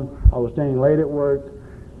home. I was staying late at work.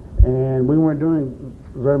 And we weren't doing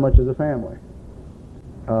very much as a family.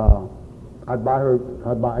 I'd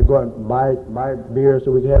go out and buy beer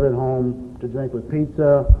so we could have it at home to drink with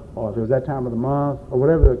pizza, or if it was that time of the month, or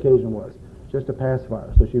whatever the occasion was, just to pacify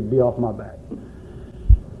her, so she'd be off my back.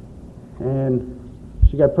 And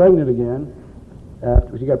she got pregnant again.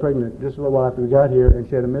 She got pregnant just a little while after we got here, and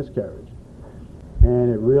she had a miscarriage.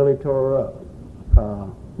 And it really tore her up.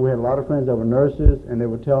 We had a lot of friends that were nurses, and they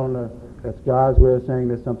were telling her that's God's way of saying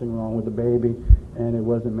there's something wrong with the baby, and it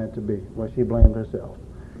wasn't meant to be. Well, she blamed herself.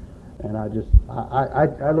 And I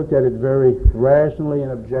looked at it very rationally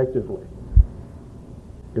and objectively.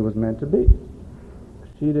 It was meant to be.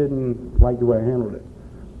 She didn't like the way I handled it.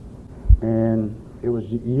 And it was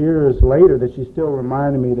years later that she still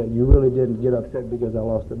reminded me that you really didn't get upset because I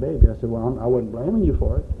lost the baby. I said, well, I wasn't blaming you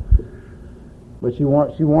for it. But she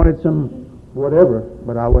wanted some whatever,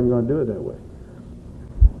 but I wasn't going to do it that way.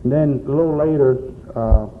 And then a little later,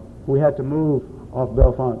 we had to move out of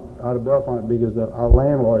Bellefonte because our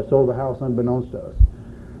landlord sold the house unbeknownst to us.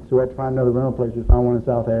 So we had to find another rental place. We found one in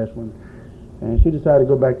South Ashland. And she decided to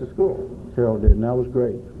go back to school. Carol did, and that was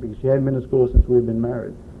great because she hadn't been to school since we'd been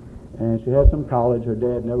married. And she had some college. Her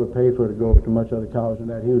dad never paid for her to go to much other college than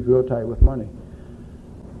that. He was real tight with money.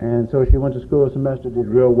 And so she went to school a semester, did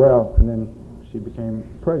real well, and then she became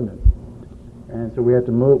pregnant. And so we had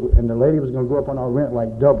to move, and the lady was going to go up on our rent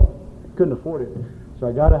like double. Couldn't afford it. So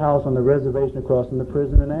I got a house on the reservation across from the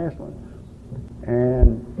prison in Ashland.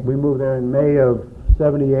 And we moved there in May of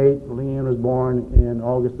 78. Leanne was born in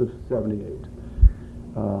August of 78.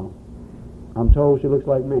 I'm told she looks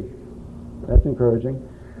like me. That's encouraging,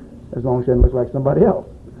 as long as she doesn't look like somebody else.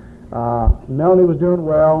 Melanie was doing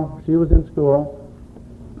well. She was in school.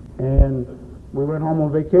 And we went home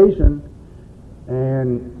on vacation,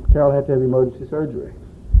 and Carol had to have emergency surgery.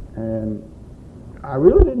 And I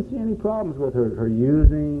really didn't see any problems with her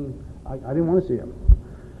using. I didn't want to see them.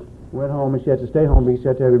 Went home, and she had to stay home because she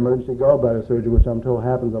had to have emergency gallbladder surgery, which I'm told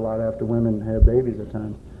happens a lot after women have babies at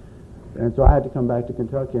times. And so I had to come back to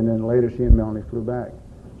Kentucky, and then later she and Melanie flew back.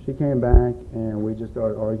 She came back, and we just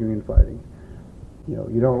started arguing and fighting. You know,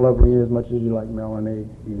 you don't love me as much as you like Melanie.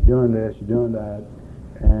 You're doing this, you're doing that.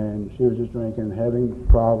 And she was just drinking, having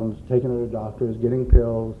problems, taking her to doctors, getting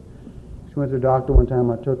pills. She went to the doctor one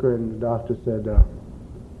time. I took her, and the doctor said, the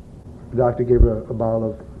doctor gave her a bottle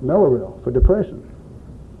of Mellaril for depression.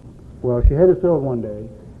 Well, she had it filled one day.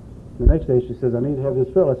 The next day she says, I need to have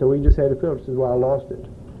this filled. I said, well, you just had it filled. She says, well, I lost it.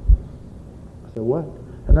 I said, what?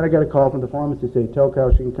 And then I got a call from the pharmacy saying, tell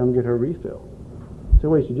Carol she can come get her refill. I said,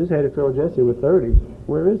 wait, she just had it filled yesterday with 30.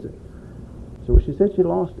 Where is it? So she said she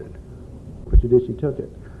lost it. What she did, she took it.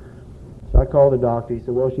 So I called the doctor. He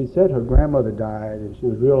said, well, she said her grandmother died, and she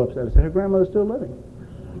was real upset. I said, her grandmother's still living.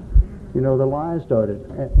 You know, the lie started.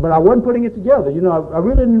 But I wasn't putting it together. You know, I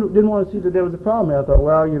really didn't want to see that there was a problem. I thought,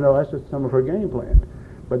 well, you know, that's just some of her game plan.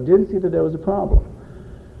 But didn't see that there was a problem.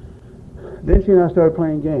 Then she and I started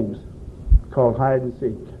playing games called hide and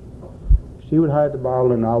seek. She would hide the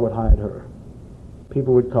bottle, and I would hide her.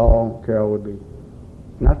 People would call. Carol would be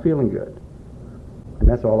not feeling good. And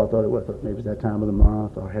that's all I thought it was. Maybe it's that time of the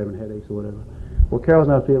month or having headaches or whatever. Well, Carol's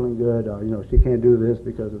not feeling good. Or, you know, she can't do this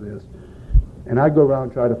because of this. And I'd go around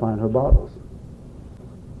and try to find her bottles.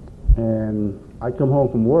 And I'd come home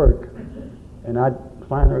from work, and I'd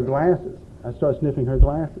find her glasses. I'd start sniffing her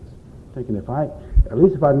glasses. Thinking at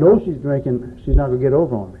least if I know she's drinking, she's not going to get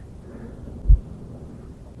over on me.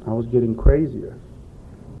 I was getting crazier.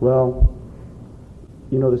 Well,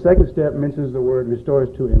 the second step mentions the word restores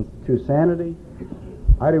to sanity.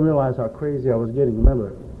 I didn't realize how crazy I was getting.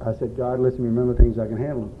 Remember, I said, God, lets me remember things I can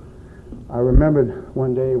handle. I remembered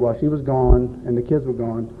one day while she was gone and the kids were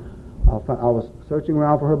gone, I was searching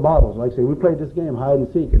around for her bottles. Like I say, we played this game, hide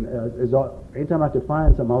and seek, and anytime I could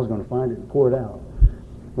find something, I was going to find it and pour it out.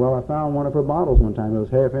 Well, I found one of her bottles one time. It was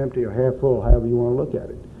half empty or half full, however you want to look at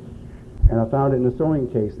it. And I found it in a sewing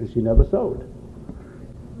case, and she never sewed.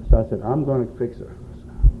 So I said, I'm going to fix her.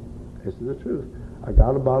 This is the truth. I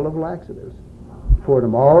got a bottle of laxatives, poured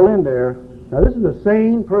them all in there. Now, this is a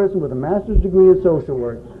sane person with a master's degree in social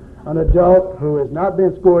work, an adult who has not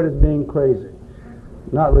been scored as being crazy,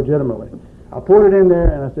 not legitimately. I poured it in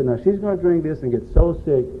there, and I said, now, she's going to drink this and get so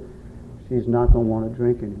sick, she's not going to want to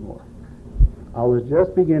drink anymore. I was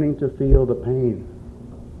just beginning to feel the pain.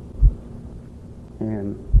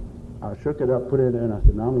 And I shook it up, put it in there, and I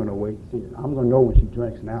said, now I'm going to wait and see it. I'm going to know when she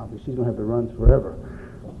drinks now, because she's going to have the runs forever.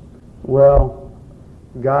 Well,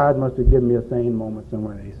 God must have given me a sane moment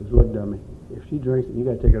somewhere. He says, look, dummy, if she drinks it, you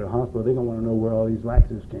got to take her to the hospital. They're going to want to know where all these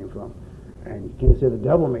laxatives came from. And you can't say the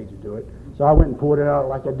devil made you do it. So I went and poured it out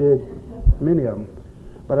like I did many of them.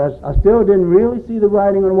 But I still didn't really see the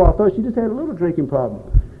writing on the wall. I thought she just had a little drinking problem.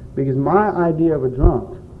 Because my idea of a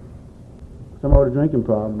drunk, someone with a drinking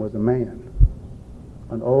problem, was a man,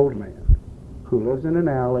 an old man, who lives in an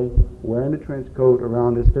alley wearing a trench coat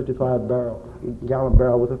around this 55-gallon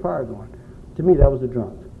barrel with a fire going. To me, that was a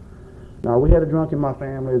drunk. Now, we had a drunk in my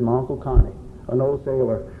family, my Uncle Connie, an old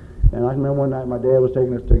sailor. And I remember one night my dad was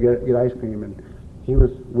taking us to get ice cream, and he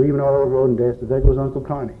was weaving all over the road, and Dad said, there goes Uncle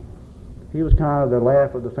Connie. He was kind of the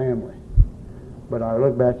laugh of the family. But I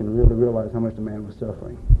look back and really realized how much the man was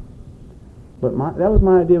suffering. But that was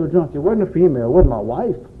my idea of a drunk. It wasn't a female. It wasn't my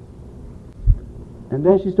wife. And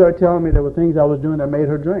then she started telling me there were things I was doing that made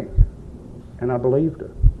her drink. And I believed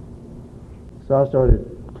her. So I started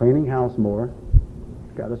cleaning house more,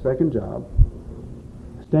 got a second job,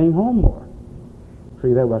 staying home more.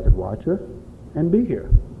 Figured that way I could watch her and be here.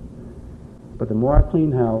 But the more I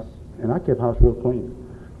cleaned house, and I kept house real clean.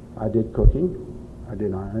 I did cooking, I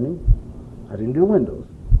did ironing, I didn't do windows,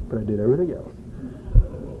 but I did everything else.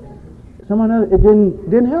 It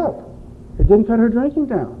didn't help. It didn't cut her drinking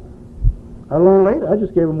down. I learned later, I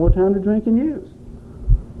just gave her more time to drink and use.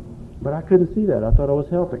 But I couldn't see that. I thought I was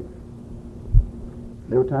helping.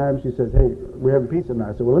 There were times she says, hey, we're having pizza tonight.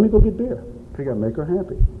 I said, well, let me go get beer. Figure I'd make her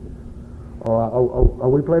happy. Or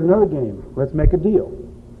we played another game. Let's make a deal.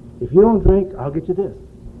 If you don't drink, I'll get you this.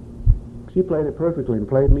 She played it perfectly and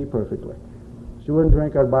played me perfectly. She wouldn't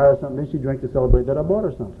drink, I'd buy her something. Then she'd drink to celebrate that I bought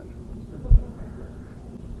her something.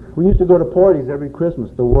 We used to go to parties every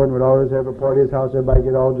Christmas. The warden would always have a party at his house. Everybody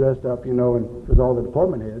get all dressed up, and it was all the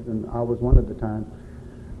department heads, and I was one at the time.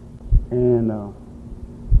 And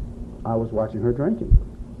I was watching her drinking,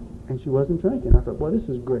 and she wasn't drinking. I thought, well, this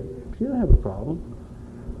is great. She didn't have a problem.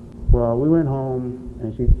 Well, we went home,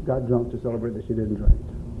 and she got drunk to celebrate that she didn't drink.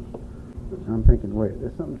 And I'm thinking, wait,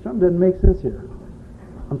 there's something doesn't make sense here.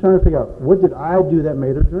 I'm trying to figure out, what did I do that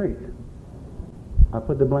made her drink? I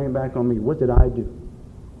put the blame back on me. What did I do?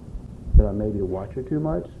 Did I maybe watch her too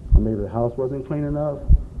much? Or maybe the house wasn't clean enough?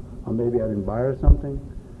 Or maybe I didn't buy her something?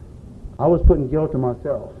 I was putting guilt on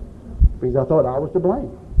myself because I thought I was to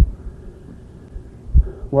blame.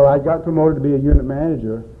 Well, I got promoted to be a unit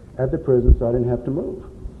manager at the prison, so I didn't have to move.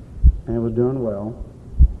 And I was doing well,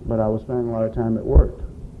 but I was spending a lot of time at work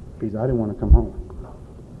because I didn't want to come home.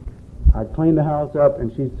 I'd clean the house up,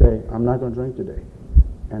 and she'd say, I'm not going to drink today.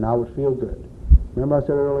 And I would feel good. Remember I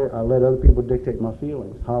said earlier, I let other people dictate my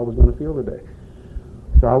feelings, how I was going to feel today.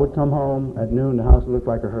 So I would come home at noon, the house would look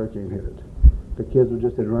like a hurricane hit it. The kids would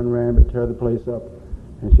just run rampant, tear the place up,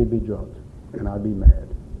 and she'd be drunk, and I'd be mad.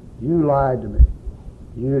 You lied to me.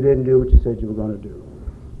 You didn't do what you said you were going to do.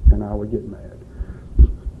 And I would get mad.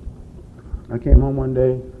 I came home one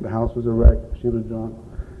day, the house was a wreck, she was drunk,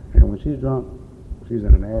 and when she's drunk, she's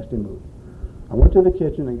in a nasty mood. I went to the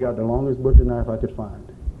kitchen and got the longest butcher knife I could find.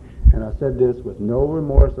 And I said this with no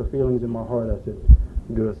remorse or feelings in my heart. I said,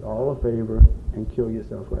 do us all a favor and kill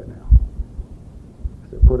yourself right now. I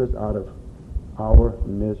said, put us out of our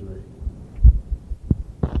misery.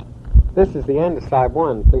 This is the end of side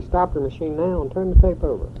one. Please stop your machine now and turn the tape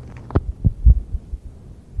over.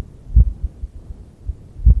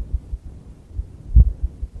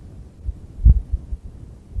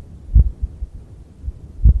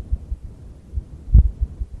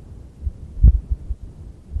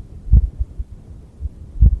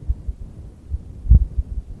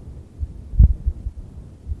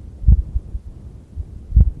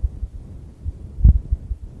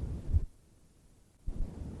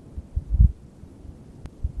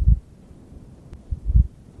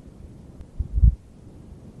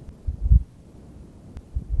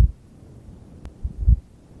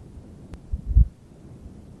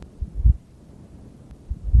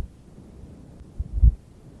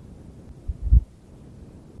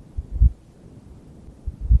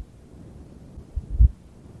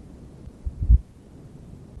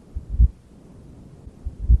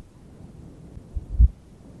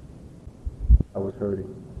 was hurting.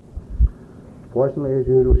 Fortunately, as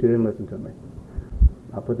usual, she didn't listen to me.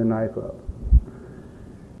 I put the knife up.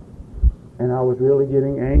 And I was really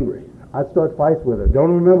getting angry. I'd start fights with her.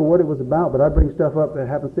 Don't remember what it was about, but I'd bring stuff up that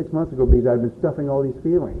happened 6 months ago because I'd been stuffing all these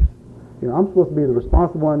feelings. You know, I'm supposed to be the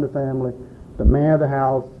responsible one in the family, the man of the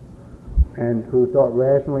house, and who thought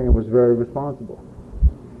rationally and was very responsible.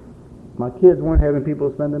 My kids weren't having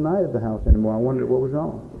people spend the night at the house anymore. I wondered what was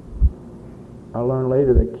wrong. I learned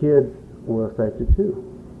later that kids were affected too.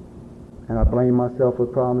 And I blamed myself for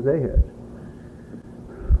problems they had.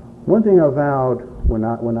 One thing I vowed when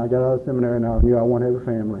I got out of seminary and I knew I wanted to have a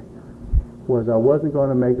family was I wasn't going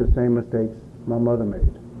to make the same mistakes my mother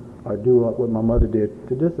made or do what my mother did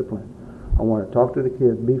to discipline. I wanted to talk to the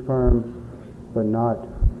kids, be firm, but not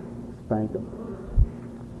spank them.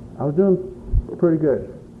 I was doing pretty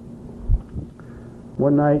good.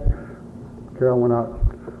 One night, Carol went out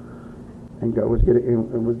and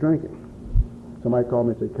was drinking. Somebody called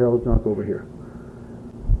me and said, "Carol's drunk over here."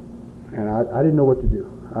 And I didn't know what to do.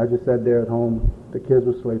 I just sat there at home. The kids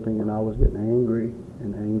were sleeping, and I was getting angry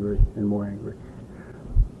and angry and more angry.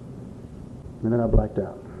 And then I blacked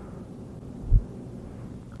out.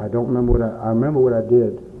 I don't remember I remember what I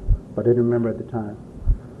did, but I didn't remember at the time.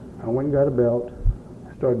 I went and got a belt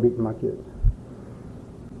and started beating my kids.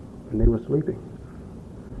 And they were sleeping.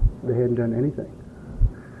 They hadn't done anything.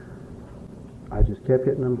 I just kept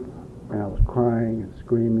hitting them, and I was crying and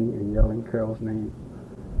screaming and yelling Carol's name.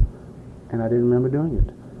 And I didn't remember doing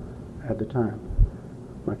it at the time.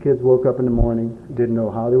 My kids woke up in the morning, didn't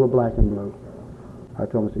know how they were black and blue. I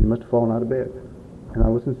told them, I said, "You must have fallen out of bed." And I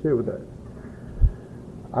was sincere with that.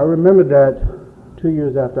 I remembered that 2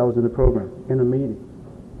 years after I was in the program, in a meeting.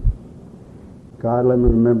 God let me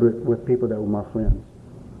remember it with people that were my friends.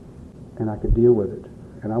 And I could deal with it.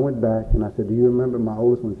 And I went back and I said, "Do you remember?" My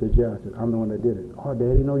oldest one said, "Yeah." I said, "I'm the one that did it." "Oh,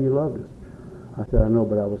 Daddy, you know you loved us." I said, "I know,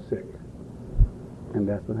 but I was sick." And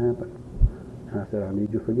that's what happened. And I said, "I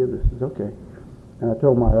need your forgiveness." She said, "Okay." And I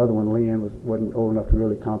told my other one, Leanne, wasn't old enough to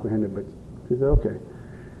really comprehend it, but she said, "Okay."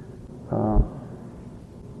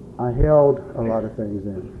 I held a lot of things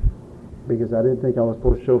in because I didn't think I was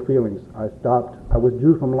supposed to show feelings. I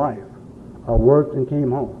withdrew from life. I worked and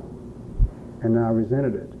came home. And then I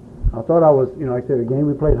resented it. I thought I was, like I said, a game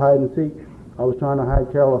we played hide and seek. I was trying to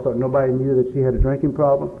hide Carol. I thought nobody knew that she had a drinking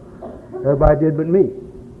problem. Everybody did but me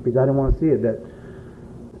because I didn't want to see it. That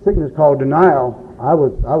sickness called denial, I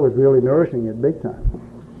was really nourishing it big time.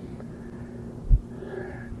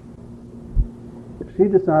 She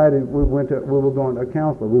decided we were going to a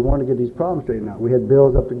counselor. We wanted to get these problems straightened out. We had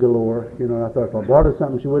bills up to galore, and I thought if I bought her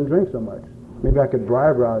something, she wouldn't drink so much. Maybe I could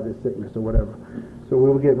bribe her out of this sickness or whatever. So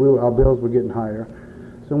our bills were getting higher.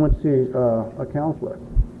 So I went to see a counselor,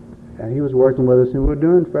 and he was working with us, and we were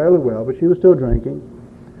doing fairly well, but she was still drinking.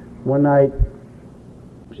 One night,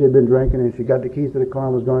 she had been drinking, and she got the keys to the car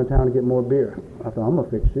and was going to town to get more beer. I thought, "I'm going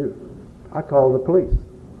to fix you." I called the police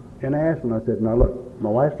in Ashland. I said, "Now look, my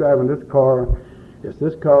wife's driving this car. It's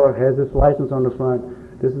this color, has this license on the front.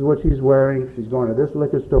 This is what she's wearing. She's going to this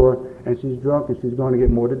liquor store, and she's drunk, and she's going to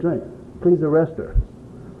get more to drink. Please arrest her."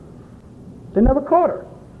 They never caught her.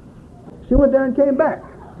 She went there and came back.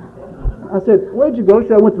 I said, "Where'd you go?" She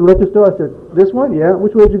said, "I went to the liquor store." I said, "This one?" "Yeah."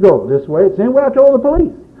 "Which way did you go?" "This way." "Same way I told the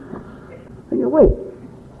police." I said, "Wait,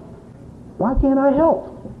 why can't I help?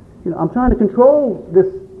 I'm trying to control this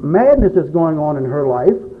madness that's going on in her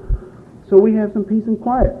life so we have some peace and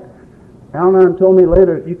quiet." Al-Anon told me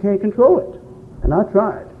later, "You can't control it." And I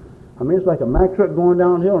tried. It's like a Mack truck going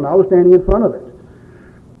downhill, and I was standing in front of it.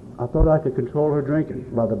 I thought I could control her drinking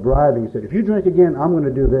by the bribing. He said, "If you drink again, I'm going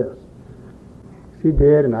to do this." She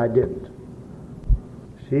did, and I didn't.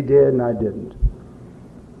 She did, and I didn't.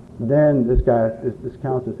 Then this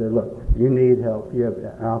counselor said, "Look, you need help. You have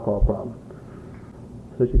an alcohol problem."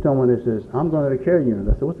 So she told me, says, "I'm going to the care unit."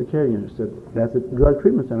 I said, "What's the care unit?" She said, "That's a drug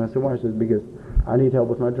treatment center." I said, "Why?" She said, "Because I need help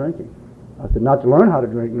with my drinking." I said, "Not to learn how to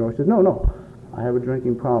drink?" No. She said, No, I have a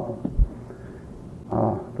drinking problem."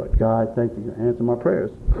 I thought, "God, thank you. Answer my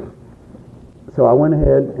prayers." So I went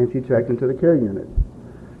ahead and she checked into the care unit.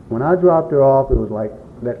 When I dropped her off, it was like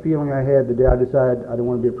that feeling I had the day I decided I didn't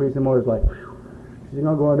want to be a priest anymore. It was like, whew, she's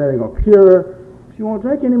going to go in there and going to cure her. She won't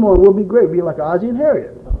drink anymore. We'll be great. Be like Ozzie and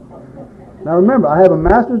Harriet. Now remember, I have a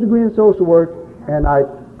master's degree in social work, and I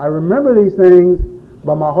remember these things,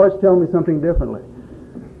 but my heart's telling me something differently.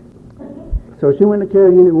 So she went to care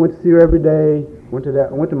unit. We went to see her every day. Went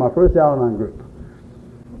to my first Al-Anon group.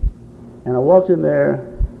 And I walked in there,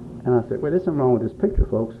 and I said, "Wait, there's something wrong with this picture,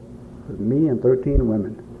 folks." It was me and 13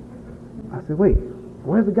 women. I said, "Wait,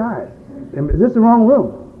 where's the guys? Is this the wrong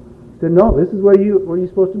room?" She said, "No, this is where you're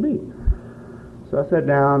supposed to be." So I sat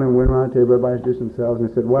down and went around the table, everybody introduced themselves, and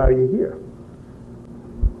they said, "Why are you here?"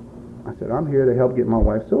 I said, "I'm here to help get my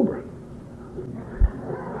wife sober."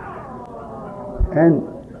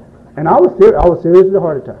 And I was serious as a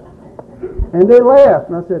heart attack. And they laughed,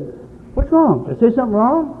 and I said, "What's wrong? Did I say something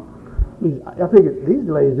wrong?" I figured these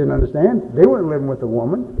ladies didn't understand. They weren't living with a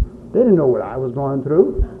woman. They didn't know what I was going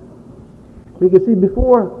through. Because see,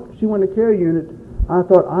 before she went to care unit, I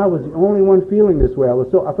thought I was the only one feeling this way. I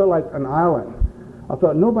felt like an island. I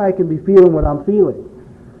thought nobody can be feeling what I'm feeling.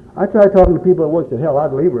 I tried talking to people at work. Said, "Hell,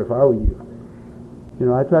 I'd leave her if I were you."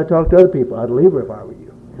 I tried talking to other people. I'd leave her if I were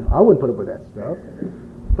you. I wouldn't put up with that stuff.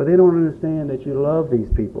 But they don't understand that you love these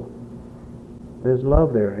people. There's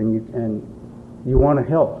love there, and you want to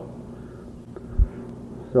help.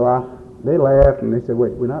 So they laughed, and they said,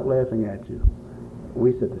 "Wait, we're not laughing at you."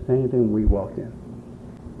 We said the same thing when we walked in.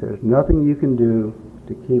 There's nothing you can do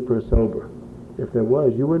to keep her sober. If there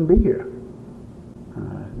was, you wouldn't be here.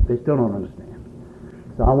 They still don't understand.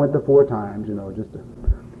 So I went the 4 times,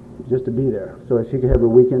 just to be there, so she could have her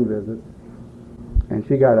weekend visits. And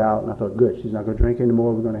she got out, and I thought, good, she's not going to drink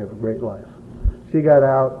anymore. We're going to have a great life. She got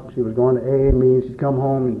out. She was going to AA meetings. She'd come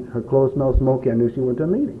home, and her clothes smelled smoky. I knew she went to a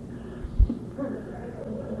meeting.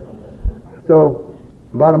 So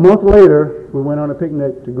about a month later, we went on a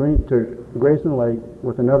picnic to Grayson Lake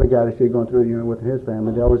with another guy that she had gone through the unit with his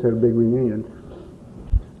family. They always had a big reunion.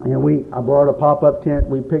 And I brought a pop-up tent.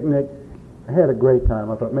 We picnicked. I had a great time.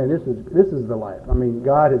 I thought, man, this is the life. I mean,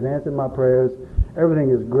 God has answered my prayers. Everything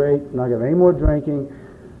is great. I'm not going to have any more drinking.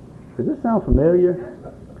 Does this sound familiar?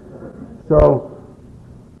 So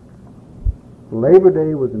Labor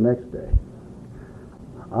Day was the next day.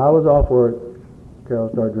 I was off work. Carol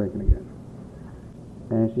started drinking again.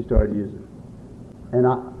 And she started using. And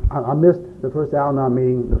I missed the first Al-Anon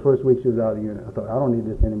meeting the first week she was out of the unit. I thought, I don't need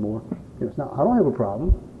this anymore. I don't have a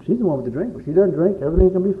problem. She's the one with the drink. If she doesn't drink,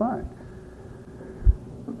 everything's going to be fine.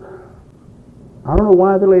 I don't know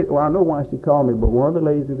why I know why she called me, but one of the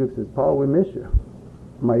ladies in the group says, "Paul, we miss you."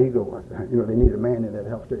 My ego was, they need a man in there to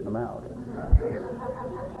help straighten them out.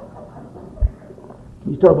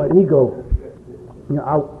 You talk about ego.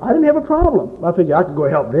 I didn't have a problem. I figured I could go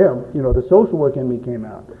help them. The social work in me came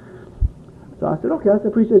out. So I said, okay, I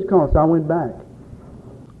appreciate you calling. So I went back.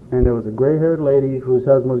 And there was a gray-haired lady whose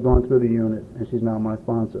husband was going through the unit, and she's now my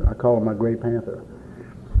sponsor. I call her my Gray Panther.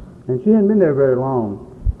 And she hadn't been there very long.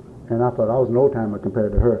 And I thought I was an old-timer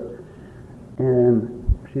compared to her. And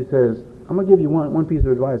she says, "I'm going to give you one piece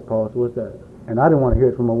of advice, Paul." So what's that? And I didn't want to hear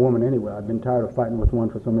it from a woman anyway. I'd been tired of fighting with one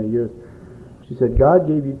for so many years. She said, "God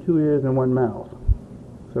gave you 2 ears and 1 mouth.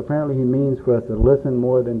 So apparently he means for us to listen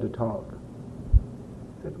more than to talk."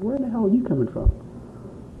 I said, "Where the hell are you coming from?"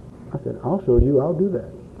 I said, "I'll show you. I'll do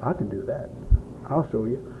that. I can do that. I'll show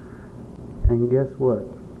you." And guess what?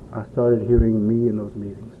 I started hearing me in those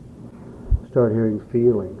meetings. I started hearing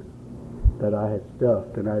feelings that I had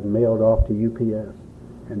stuffed and I had mailed off to UPS,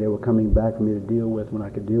 and they were coming back for me to deal with when I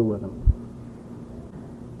could deal with them.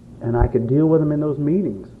 And I could deal with them in those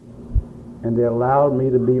meetings, and they allowed me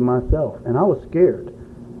to be myself. And I was scared.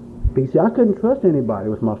 But you see, I couldn't trust anybody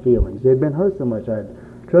with my feelings. They'd been hurt so much. I had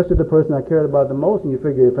trusted the person I cared about the most, and you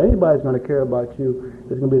figure if anybody's going to care about you,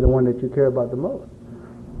 it's going to be the one that you care about the most.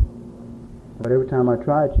 But every time I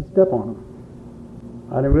tried, she'd step on them.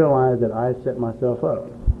 I didn't realize that I set myself up.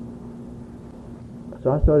 So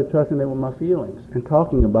I started trusting them with my feelings and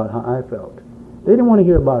talking about how I felt. They didn't want to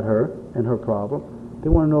hear about her and her problem. They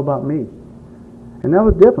wanted to know about me. And that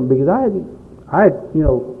was different because I had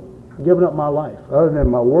given up my life. Other than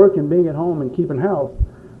my work and being at home and keeping house,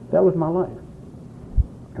 that was my life.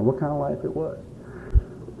 And what kind of life it was.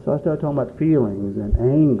 So I started talking about feelings and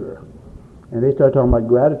anger. And they started talking about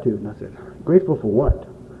gratitude. And I said, grateful for what?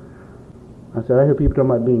 I said, I hear people talking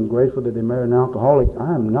about being grateful that they married an alcoholic.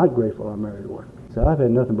 I am not grateful I married one. I said, I've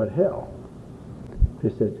had nothing but hell. They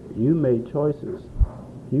said, you made choices.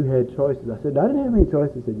 You had choices. I said, I didn't have any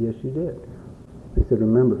choices. They said, yes, you did. They said,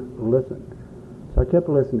 remember, listen. So I kept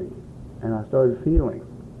listening, and I started feeling.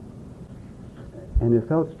 And it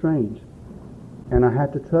felt strange. And I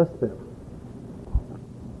had to trust them.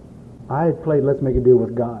 I had played Let's Make a Deal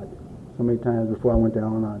with God so many times before I went to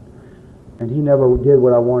Al-Anon. And he never did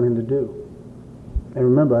what I wanted him to do. And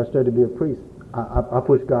remember, I started to be a priest. I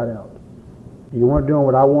pushed God out. You weren't doing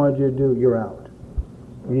what I wanted you to do, you're out.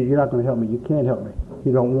 You're not going to help me. You can't help me.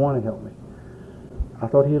 You don't want to help me. I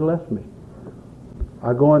thought he had left me.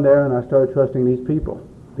 I go in there and I started trusting these people,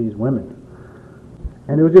 these women.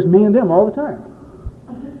 And it was just me and them all the time.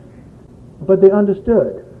 But they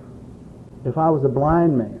understood. If I was a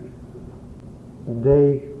blind man,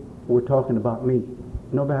 they were talking about me,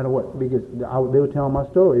 no matter what, because they were telling my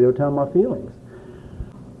story, they were telling my feelings.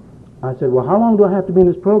 I said, well, how long do I have to be in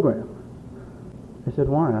this program? They said,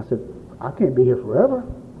 why? I said, I can't be here forever.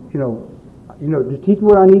 Just teach me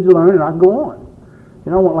what I need to learn and I can go on.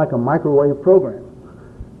 I want like a microwave program.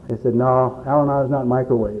 They said, no, Alanai is not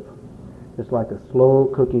microwave. It's like a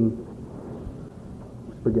slow cooking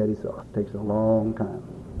spaghetti sauce. It takes a long time.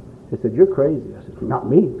 They said, you're crazy. I said, not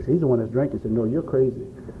me. He's the one that's drinking. He said, no, you're crazy.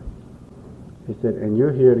 He said, and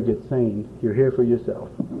you're here to get sane. You're here for yourself.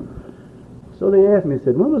 So they asked me, they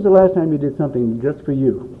said, when was the last time you did something just for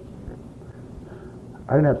you?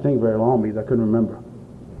 I didn't have to think very long because I couldn't remember.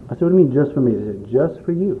 I said, what do you mean just for me? They said, just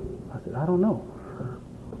for you. I said, I don't know.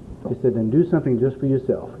 They said, then do something just for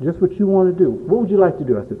yourself. Just what you want to do. What would you like to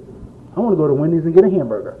do? I said, I want to go to Wendy's and get a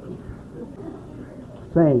hamburger.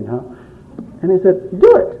 Sane, huh? And they said,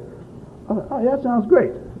 do it. I said, oh, that sounds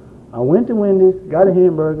great. I went to Wendy's, got a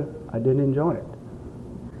hamburger. I didn't enjoy it.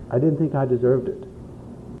 I didn't think I deserved it.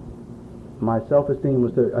 My self-esteem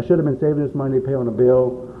was there. I should have been saving this money to pay on a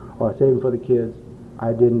bill or saving for the kids.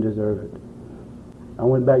 I didn't deserve it. I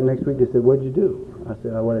went back next week. They said, what'd you do? I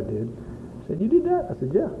said, what I did. I said, you did that? I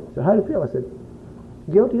said, yeah. I said, how do you feel? I said,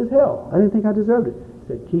 guilty as hell. I didn't think I deserved it. He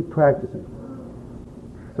said, keep practicing.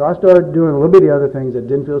 So I started doing a little bitty other things that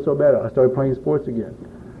didn't feel so bad. I started playing sports again.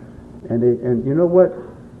 And you know what?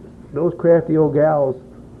 Those crafty old gals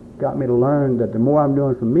got me to learn that the more I'm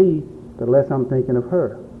doing for me, the less I'm thinking of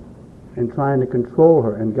her and trying to control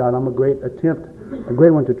her. And God, I'm a great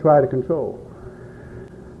one to try to control.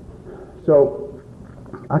 So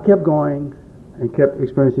I kept going and kept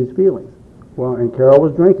experiencing these feelings. Well, and Carol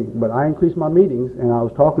was drinking, but I increased my meetings, and I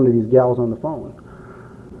was talking to these gals on the phone.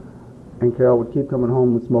 And Carol would keep coming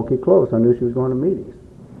home with smoky clothes. I knew she was going to meetings.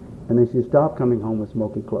 And then she stopped coming home with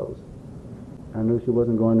smoky clothes. I knew she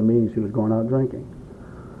wasn't going to meetings, she was going out drinking.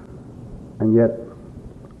 And yet,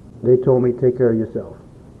 they told me, take care of yourself.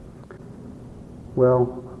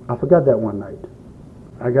 Well, I forgot that one night.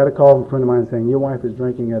 I got a call from a friend of mine saying, your wife is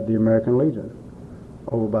drinking at the American Legion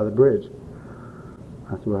over by the bridge.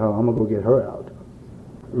 I said, well, I'm going to go get her out.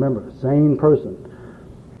 Remember, sane person.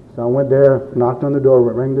 So I went there, knocked on the door,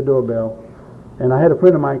 rang the doorbell, and I had a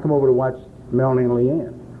friend of mine come over to watch Melanie and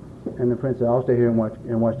Leanne. And the friend said, I'll stay here and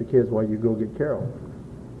watch the kids while you go get Carol.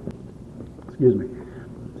 Excuse me.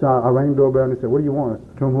 So I rang the doorbell and they said, what do you want?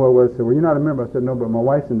 I told him who I was. I said, well, you're not a member. I said, no, but my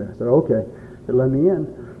wife's in there. I said, okay. They let me in.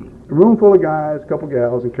 A room full of guys, a couple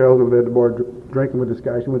gals, and Carol's over there at the bar drinking with this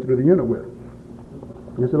guy she went through the unit with.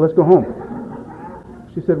 And I said, let's go home.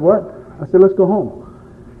 She said, what? I said, let's go home.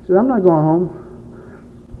 She said, I'm not going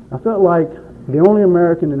home. I felt like the only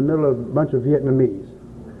American in the middle of a bunch of Vietnamese.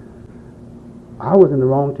 I was in the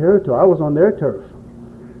wrong territory. I was on their turf.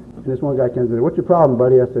 And this one guy came and said, what's your problem,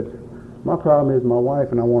 buddy? I said, my problem is my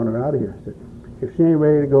wife and I want her out of here. I said, if she ain't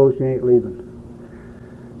ready to go, she ain't leaving.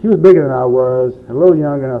 She was bigger than I was, a little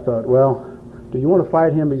younger, and I thought, well, do you want to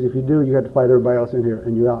fight him? Because if you do, you have to fight everybody else in here,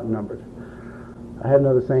 and you're outnumbered. I had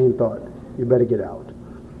another sane thought. You better get out.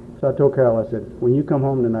 So I told Carol, I said, when you come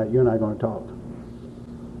home tonight, you and I are going to talk.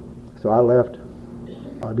 So I left.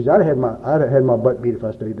 Because I'd have had my butt beat if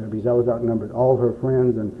I stayed there, because I was outnumbered. All of her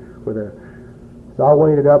friends were there. So I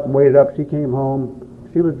waited up. She came home.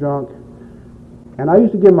 She was drunk. And I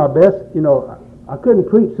used to give my best. I couldn't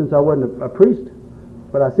preach since I wasn't a priest,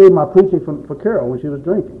 but I saved my preaching for Carol when she was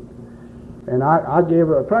drinking. And I gave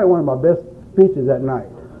her probably one of my best speeches that night.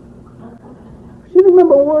 She didn't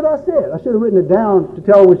remember a word I said. I should have written it down to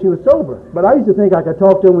tell her when she was sober. But I used to think I could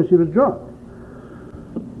talk to her when she was drunk.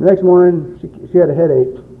 The next morning, she had a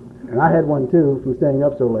headache, and I had one too from staying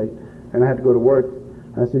up so late, and I had to go to work.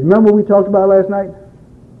 And I said, remember what we talked about last night?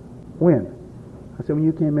 When? I said, when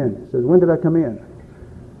you came in. She says, when did I come in?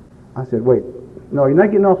 I said, wait, no, you're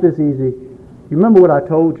not getting off this easy. You remember what I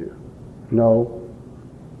told you? No.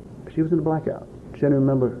 She was in a blackout. She didn't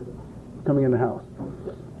remember coming in the house.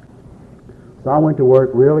 So I went to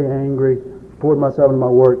work really angry, poured myself into my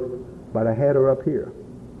work, but I had her up here.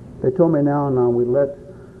 They told me now and now we let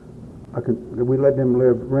them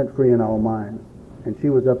live rent-free in our mind. And she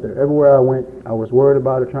was up there. Everywhere I went, I was worried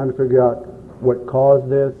about her, trying to figure out what caused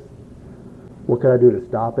this, what could I do to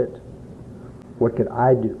stop it, what could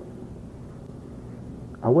I do.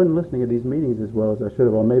 I wasn't listening at these meetings as well as I should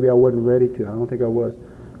have, or maybe I wasn't ready to. I don't think I was.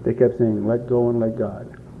 They kept saying, let go and let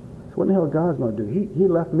God. So what the hell God's going to do? He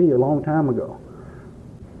left me a long time ago.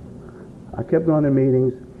 I kept going to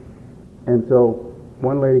meetings, and so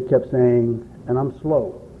one lady kept saying, and I'm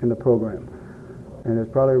slow in the program, and there's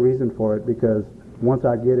probably a reason for it, because once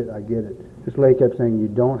I get it, I get it. This lady kept saying, you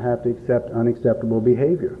don't have to accept unacceptable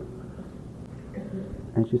behavior.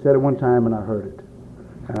 And she said it one time, and I heard it.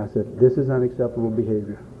 And I said, this is unacceptable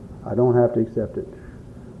behavior. I don't have to accept it.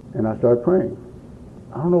 And I started praying.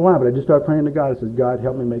 I don't know why, but I just started praying to God. I said, God,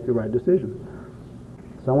 help me make the right decision.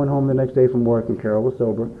 So I went home the next day from work, and Carol was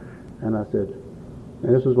sober, and I said,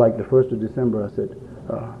 and this was like the 1st of December, I said,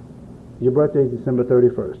 your birthday is December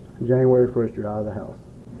 31st. January 1st, you're out of the house.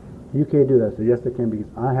 You can't do that. I said, yes, I can, because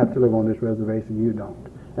I have to live on this reservation. You don't.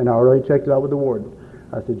 And I already checked it out with the warden.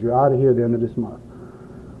 I said, you're out of here at the end of this month.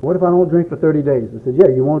 What if I don't drink for 30 days? I said,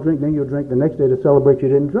 yeah, you won't drink, then you'll drink the next day to celebrate you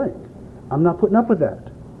didn't drink. I'm not putting up with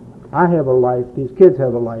that. I have a life, these kids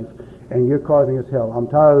have a life, and you're causing us hell. I'm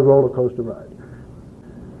tired of the roller coaster ride.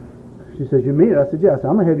 She says, you mean it? I said, yes,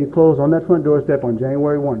 I'm going to have you close on that front doorstep on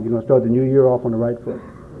January 1. You're going to start the new year off on the right foot.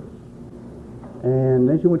 And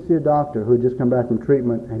then she went to see a doctor who had just come back from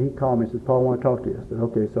treatment, and he called me and says, Paul, I want to talk to you. I said,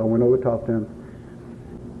 okay. So I went over to talk to him,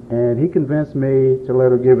 and he convinced me to let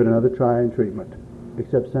her give it another try in treatment,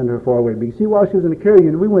 except send her far away. Because see, while she was in the care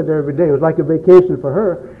unit, we went there every day. It was like a vacation for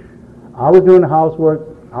her. I was doing the housework.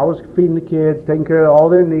 I was feeding the kids, taking care of all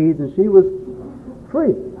their needs, and she was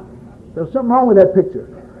free. There was something wrong with that picture,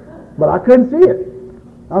 but I couldn't see it.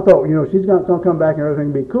 I thought, she's going to come back and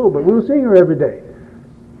everything will be cool, but we were seeing her every day.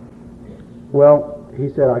 Well, he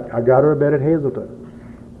said, I got her a bed at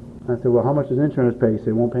Hazleton. I said, well, how much does insurance pay? He said,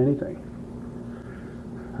 it won't pay anything.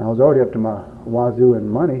 I was already up to my wazoo in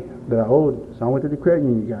money that I owed, so I went to the credit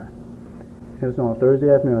union guy. It was on a Thursday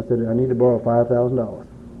afternoon. I said, I need to borrow $5,000.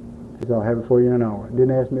 He said, I'll have it for you in an hour.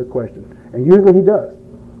 Didn't ask me a question. And usually he does.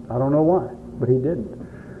 I don't know why, but he didn't.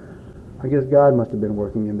 I guess God must have been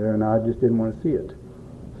working in there, and I just didn't want to see it.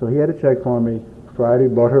 So he had a check for me. Friday,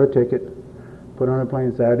 bought her a ticket, put her on a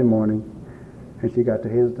plane Saturday morning, and she got to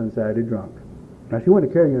Hazleton Saturday drunk. Now, she went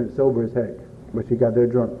to care unit sober as heck, but she got there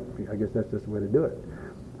drunk. I guess that's just the way to do it.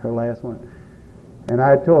 Her last one. And I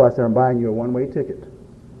had told her, I said, I'm buying you a one-way ticket.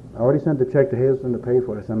 I already sent the check to Hazleton to pay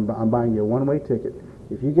for it. I said, I'm buying you a one-way ticket.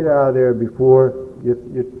 If you get out of there before your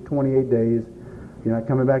 28 days, you're not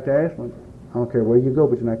coming back to Ashland. I don't care where you go,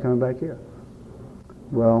 but you're not coming back here.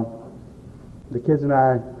 Well, the kids and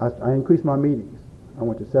I increased my meetings. I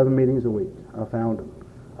went to 7 meetings a week. I found them.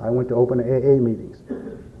 I went to open AA meetings,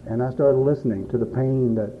 and I started listening to the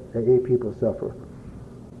pain that AA people suffer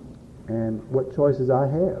and what choices I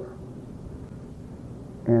have.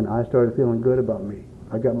 And I started feeling good about me.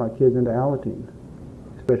 I got my kids into Alateen,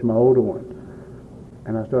 especially my older one.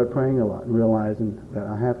 And I started praying a lot and realizing that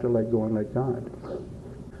I have to let go and let God.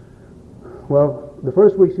 Well, the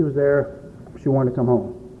first week she was there, she wanted to come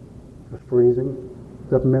home. It was freezing.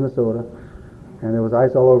 It was up in Minnesota. And there was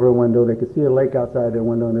ice all over her window. They could see a lake outside their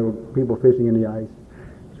window, and there were people fishing in the ice.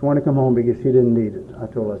 She wanted to come home because she didn't need it. I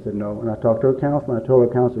told her, I said no. And I talked to her counselor, and I told her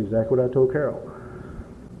counselor exactly what I told Carol.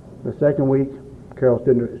 The second week,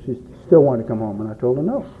 she still wanted to come home, and I told her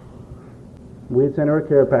no. We had sent her a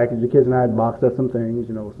care package. The kids and I had boxed up some things,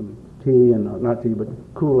 some tea, and not tea, but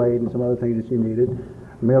Kool-Aid and some other things that she needed.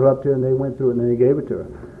 Mailed it up to her, and they went through it, and then they gave it to her.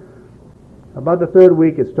 About the third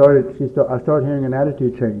week, I started hearing an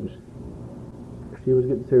attitude change. She was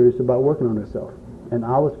getting serious about working on herself, and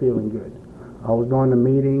I was feeling good. I was going to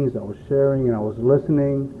meetings, I was sharing, and I was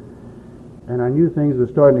listening, and I knew things were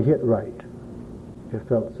starting to hit right. It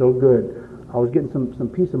felt so good. I was getting some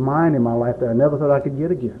peace of mind in my life that I never thought I could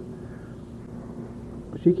get again.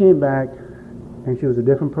 But she came back, and she was a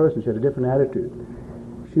different person. She had a different attitude.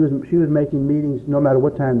 She was making meetings no matter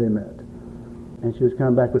what time they met, and she was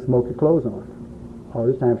coming back with smoky clothes on. All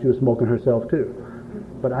this time she was smoking herself too.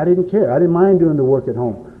 But I didn't care. I didn't mind doing the work at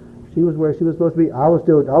home. She was where she was supposed to be. I was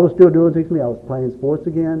still doing things for me. I was playing sports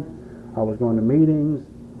again. I was going to meetings.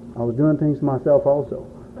 I was doing things for myself also.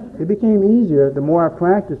 It became easier the more I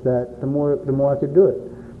practiced that, the more I could do it.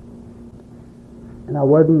 And I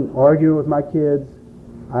wasn't arguing with my kids.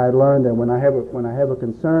 I had learned that when I have a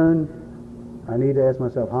concern, I need to ask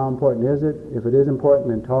myself, how important is it? If it is important,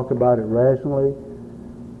 then talk about it rationally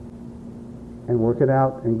and work it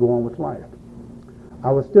out and go on with life.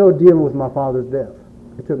 I was still dealing with my father's death.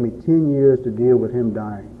 It took me 10 years to deal with him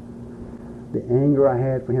dying. The anger I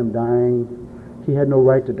had for him dying, he had no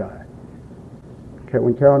right to die.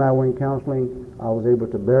 When Carol and I were in counseling, I was able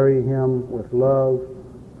to bury him with love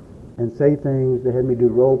and say things. They had me do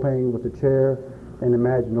role playing with the chair and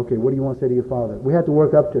imagine, okay, what do you want to say to your father? We had to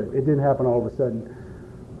work up to it. It didn't happen all of a sudden.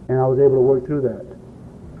 And I was able to work through that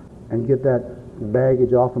and get that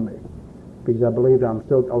baggage off of me, because I believed I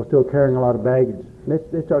was still carrying a lot of baggage. Let's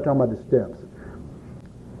start talking about the steps.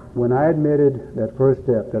 When I admitted that first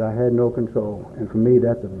step, that I had no control, and for me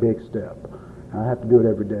that's a big step. I have to do it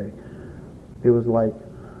every day. It was like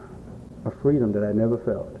a freedom that I never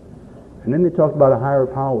felt. And then they talked about a higher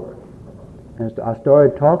power. And I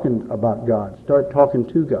started talking about God, started talking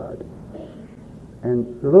to God.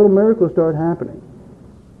 And the little miracles started happening.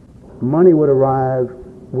 Money would arrive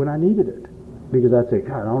when I needed it. Because I'd say,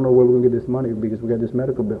 God, I don't know where we're going to get this money because we got this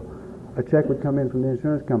medical bill. A check would come in from the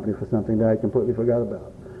insurance company for something that I completely forgot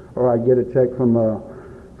about. Or I'd get a check from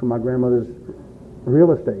my grandmother's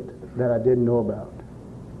real estate that I didn't know about.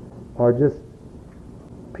 Or just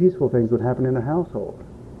peaceful things would happen in the household.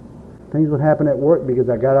 Things would happen at work because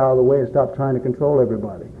I got out of the way and stopped trying to control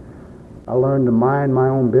everybody. I learned to mind my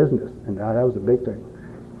own business, and that was a big thing.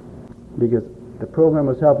 Because the program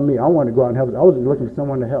was helping me. I wanted to go out and help. I was looking for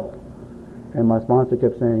someone to help. And my sponsor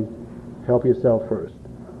kept saying, help yourself first.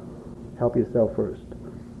 Help yourself first.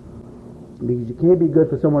 Because you can't be good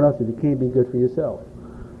for someone else if you can't be good for yourself.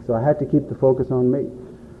 So I had to keep the focus on me.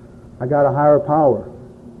 I got a higher power.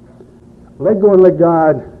 Let go and let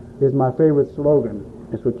God is my favorite slogan.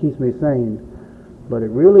 It's what keeps me sane. But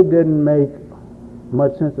it really didn't make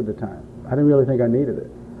much sense at the time. I didn't really think I needed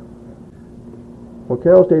it. Well,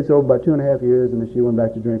 Carol stayed sober about 2.5 years, and then she went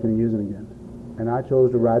back to drinking and using again. And I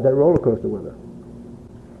chose to ride that roller coaster with her.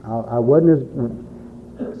 I wasn't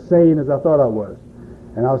as sane as I thought I was.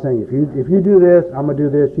 And I was saying, if you do this, I'm going to do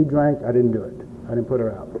this. She drank, I didn't do it. I didn't put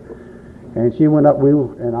her out. And she went up,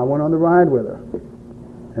 and I went on the ride with her.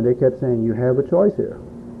 And they kept saying, you have a choice here.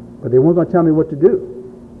 But they weren't going to tell me what to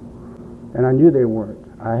do. And I knew they weren't.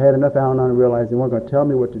 I had enough Al-Anon to realize they weren't going to tell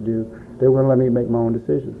me what to do. They were going to let me make my own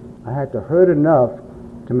decision. I had to hurt enough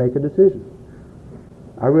to make a decision.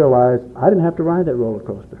 I realized I didn't have to ride that roller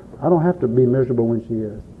coaster. I don't have to be miserable when she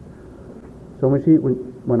is. So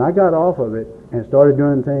when I got off of it and started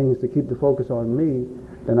doing things to keep the focus on me,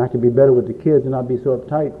 then I could be better with the kids and not be so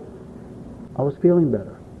uptight. I was feeling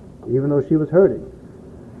better, even though she was hurting.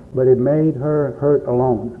 But it made her hurt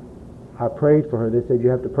alone. I prayed for her. They said, you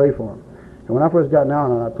have to pray for him. And when I first got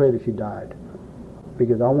down on her, I prayed that she died.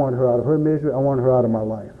 Because I wanted her out of her misery, I wanted her out of my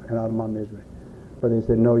life and out of my misery. But they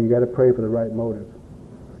said, no, you got to pray for the right motive.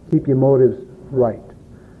 Keep your motives right.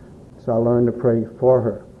 So I learned to pray for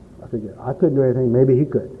her. I figured, I couldn't do anything, maybe he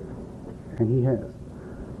could. And he has.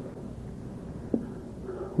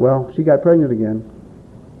 Well, she got pregnant again.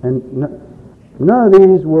 And none of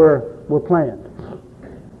these were planned.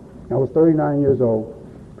 I was 39 years old.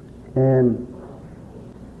 And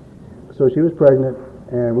so she was pregnant,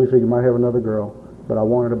 and we figured we might have another girl, but I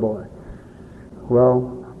wanted a boy.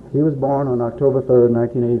 Well, he was born on October 3rd,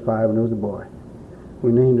 1985, and it was a boy.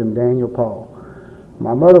 We named him Daniel Paul.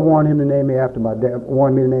 My mother wanted me to name me after my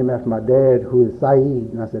dad, who is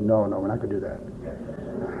Saeed. And I said, no, we're not going to do that.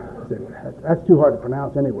 I said, that's too hard to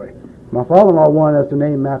pronounce anyway. My father-in-law wanted us to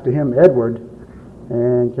name him after him, Edward.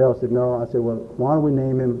 And Carol said, no. I said, well, why don't we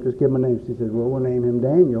name him, just give him a name. She said, well, we'll name him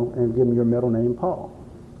Daniel and give him your middle name, Paul.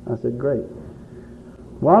 I said, great.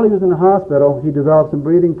 While he was in the hospital, he developed some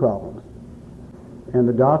breathing problems. And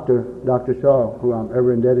the doctor, Dr. Shaw, who I'm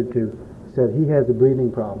ever indebted to, said he has a breathing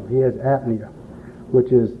problem. He has apnea,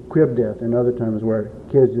 which is crib death in other terms, where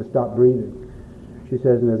kids just stop breathing. She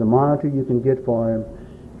says, and there's a monitor you can get for him,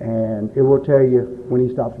 and it will tell you when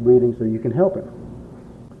he stops breathing so you can help him.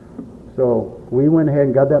 So we went ahead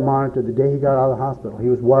and got that monitor the day he got out of the hospital. He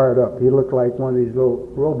was wired up. He looked like one of these little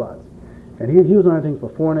robots. And he was on that thing for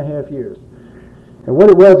 4.5 years. And what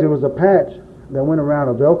it was a patch that went around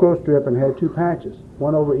a Velcro strip and had two patches,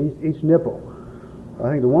 one over each nipple. I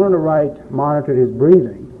think the one on the right monitored his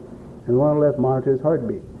breathing, and the one on the left monitored his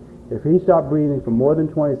heartbeat. If he stopped breathing for more than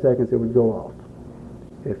 20 seconds, it would go off.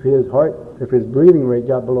 If his breathing rate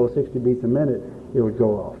got below 60 beats a minute, it would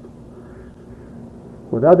go off.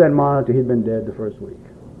 Without that monitor, he'd been dead the first week.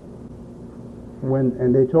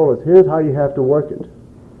 And they told us, here's how you have to work it.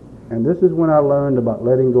 And this is when I learned about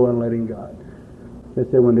letting go and letting God. They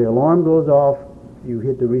said, when the alarm goes off, you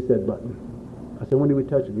hit the reset button. I said, when do we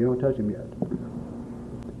touch him? You don't touch him yet.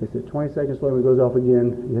 They said, 20 seconds later, when it goes off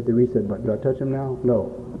again, you hit the reset button. Do I touch him now?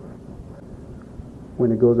 No.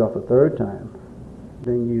 When it goes off a third time,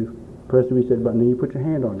 then you press the reset button, then you put your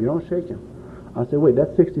hand on him. You don't shake him. I said, wait,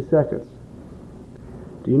 that's 60 seconds.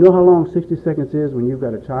 Do you know how long 60 seconds is when you've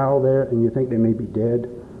got a child there and you think they may be dead?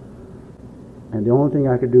 And the only thing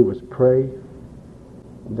I could do was pray.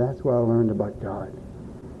 That's where I learned about God.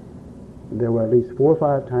 There were at least 4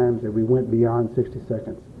 or 5 times that we went beyond 60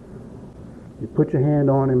 seconds. You put your hand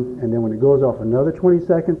on him, and then when it goes off another 20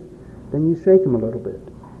 seconds, then you shake him a little bit.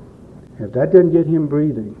 If that doesn't get him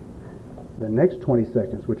breathing, the next 20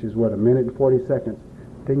 seconds, which is what, 1 minute and 40 seconds,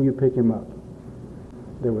 then you pick him up.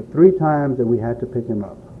 There were 3 times that we had to pick him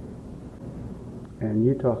up. And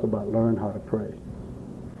you talk about learn how to pray.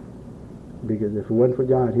 Because if it wasn't for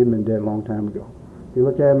God, he'd been dead a long time ago. You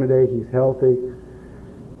look at him today, he's healthy.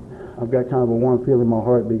 I've got kind of a warm feeling in my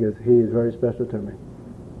heart because he is very special to me.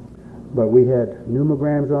 But we had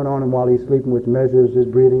pneumograms run on him while he's sleeping, which measures his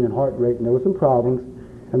breathing and heart rate, and there were some problems.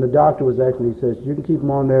 And the doctor was actually, he says, you can keep him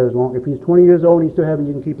on there as long, if he's 20 years old and he's still having,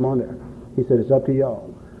 you can keep him on there. He said, it's up to y'all.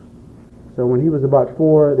 So when he was about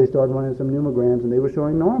 4, they started running some pneumograms, and they were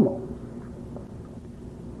showing normal.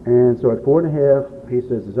 And so at 4.5, he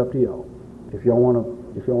says, it's up to y'all, if y'all want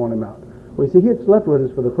him out. Well, you see, he had slept with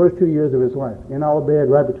us for the first 2 years of his life, in our bed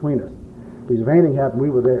right between us. Because if anything happened, we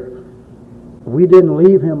were there. We didn't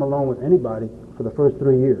leave him alone with anybody for the first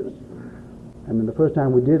 3 years. And then the first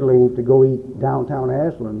time we did leave to go eat downtown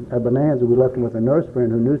Ashland at Bonanza, we left him with a nurse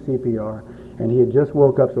friend who knew CPR, and he had just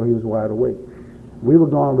woke up, so he was wide awake. We were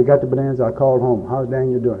gone. We got to Bonanza. I called home. How's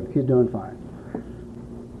Daniel doing? He's doing fine.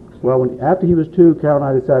 Well, after he was 2, Carol and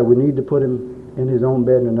I decided we need to put him in his own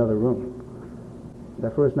bed in another room.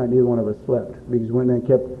 That first night, neither one of us slept because we went there and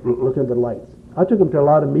kept looking at the lights. I took him to a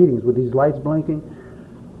lot of meetings with these lights blinking.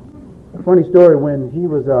 A funny story, when he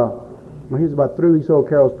was about 3 weeks old,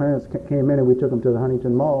 Carol's parents came in and we took him to the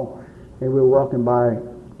Huntington Mall, and we were walking by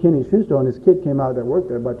Kenny's shoe store, and this kid came out that worked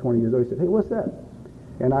there about 20 years old. He said, hey, what's that?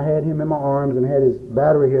 And I had him in my arms and had his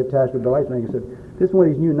battery here attached with the light thing. He said, this is one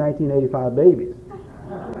of these new 1985 babies.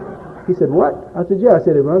 He said, what? I said, yeah. I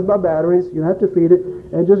said, it runs by batteries. You don't have to feed it,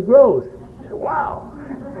 and it just grows. He said, wow.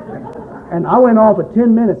 And I went on for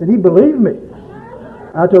 10 minutes, and he believed me.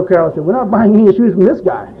 I told Carol, I said, we're not buying any shoes from this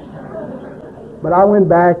guy. But I went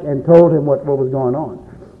back and told him what was going on.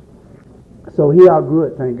 So he outgrew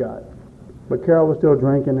it, thank God. But Carol was still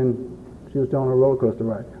drinking, and she was still on a roller coaster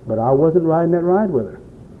ride. But I wasn't riding that ride with her.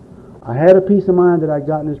 I had a peace of mind that I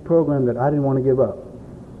got in this program that I didn't want to give up.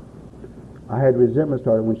 I had resentment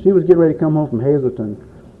started. When she was getting ready to come home from Hazleton,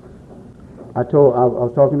 I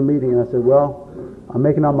was talking to a meeting, and I said, well, I'm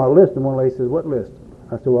making out my list. And one lady says, what list?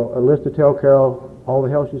 I said, well, a list to tell Carol all the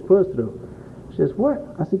hell she's put us through. She says, what?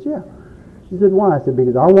 I said, yeah. She said, why? I said,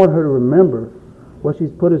 because I want her to remember what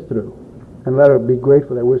she's put us through and let her be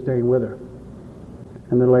grateful that we're staying with her.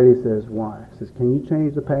 And the lady says, why? She says, can you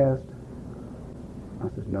change the past? I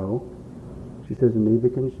said, no. She says, and neither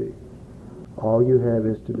can she. All you have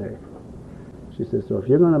is today. She says, so if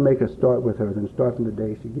you're going to make a start with her, then start from the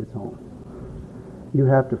day she gets home. You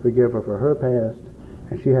have to forgive her for her past,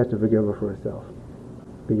 and she has to forgive her for herself.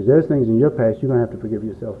 Because there's things in your past you're going to have to forgive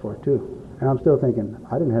yourself for too. And I'm still thinking,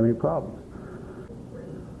 I didn't have any problems.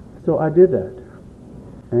 So I did that.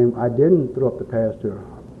 And I didn't throw up the past to her.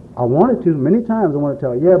 I wanted to. Many times I wanted to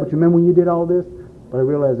tell her, yeah, but you remember when you did all this? But I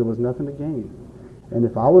realized there was nothing to gain. And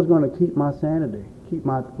if I was going to keep my sanity, keep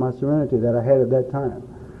my serenity that I had at that time,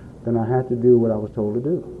 then I had to do what I was told to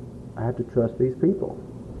do. I had to trust these people.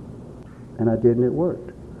 And I did, and it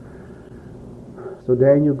worked. So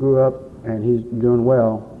Daniel grew up, and he's doing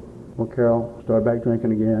well. Well, Carol started back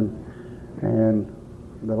drinking again. And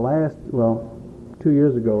the last, 2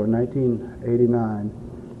 years ago, in 1989,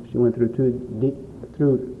 she went through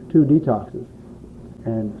two detoxes.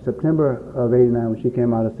 And September of 89, when she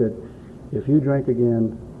came out, I said, if you drink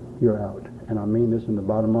again, you're out. And I mean this from the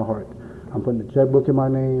bottom of my heart. I'm putting the checkbook in my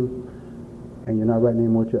name, and you're not writing any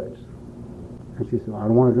more checks. And she said, I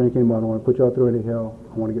don't want to drink anymore. I don't want to put y'all through any hell.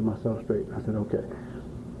 I want to get myself straight. I said, okay.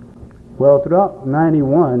 Well, throughout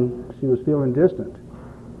 91, she was feeling distant.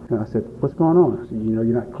 And I said, what's going on? I said, you're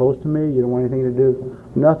not close to me. You don't want anything to do.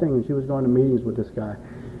 Nothing. And she was going to meetings with this guy.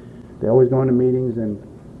 They always going to meetings, and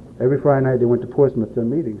every Friday night they went to Portsmouth to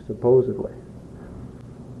meetings, supposedly.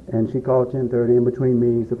 And she called 10:30 in between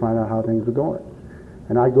meetings to find out how things were going.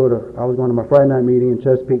 And I was going to my Friday night meeting in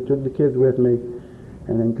Chesapeake, took the kids with me,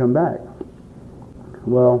 and then come back.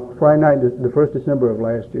 Well, Friday night, the 1st of December of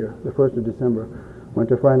last year, went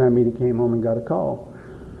to a Friday night meeting, came home and got a call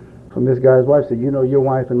from this guy's wife. Said, your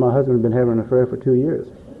wife and my husband have been having an affair for 2 years.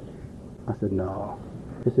 I said, no.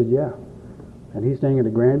 He said, yeah. And he's staying at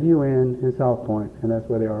the Grandview Inn in South Point, and that's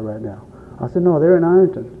where they are right now. I said, no, they're in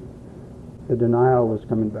Ironton. The denial was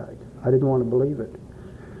coming back. I didn't want to believe it.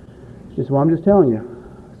 She said, well, I'm just telling you.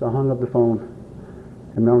 So I hung up the phone,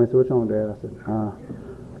 and Melanie said, what's on, Dad? I said,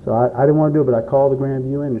 So I didn't want to do it, but I called the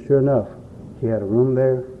Grandview Inn, and sure enough, he had a room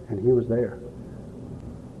there, and he was there.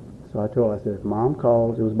 So I told her, I said, if Mom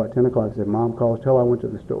calls, it was about 10 o'clock, I said, Mom calls, tell her I went to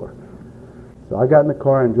the store. So I got in the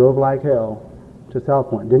car and drove like hell to South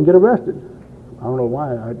Point. Didn't get arrested. I don't know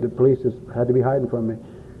why. The police just had to be hiding from me.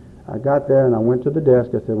 I got there, and I went to the desk.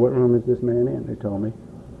 I said, what room is this man in? They told me.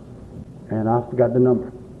 And I forgot the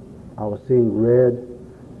number. I was seeing red,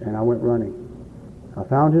 and I went running. I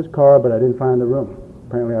found his car, but I didn't find the room.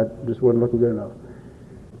 Apparently, I just wasn't looking good enough.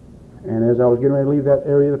 And as I was getting ready to leave that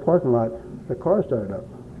area of the parking lot, the car started up,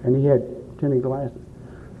 and he had tinted glasses.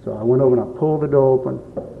 So I went over and I pulled the door open,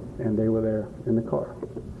 and they were there in the car.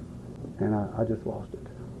 And I just lost it.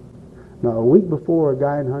 Now, a week before, a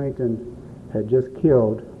guy in Huntington had just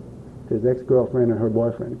killed his ex-girlfriend and her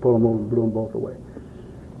boyfriend. He pulled them over and blew them both away.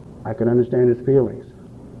 I could understand his feelings.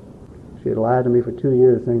 She had lied to me for 2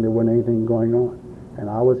 years saying there wasn't anything going on. And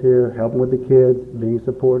I was here helping with the kids, being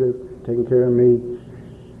supportive, taking care of me.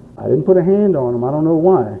 I didn't put a hand on him. I don't know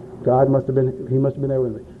why. He must have been there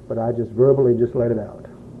with me. But I just verbally just let it out.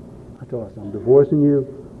 I told her, I'm divorcing you.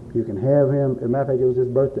 You can have him. As a matter of fact, it was his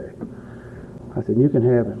birthday. I said, you can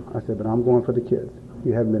have him. I said, but I'm going for the kids.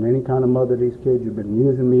 You haven't been any kind of mother to these kids. You've been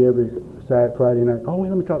using me every Friday night. Oh, wait,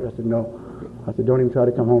 let me talk. I said, no. I said, don't even try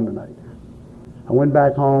to come home tonight. I went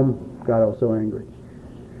back home. God, I was so angry.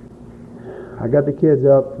 I got the kids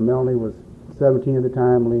up. Melanie was 17 at the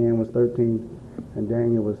time. Leanne was 13. And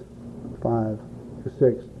Daniel was 5 or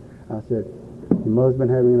 6. I said, your mother's been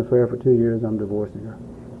having an affair for 2 years. I'm divorcing her.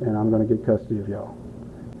 And I'm going to get custody of y'all.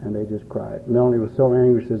 And they just cried. Melanie was so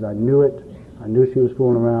angry. She says, I knew it. I knew she was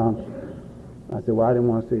fooling around. I said, well, I didn't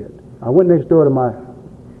want to see it. I went next door to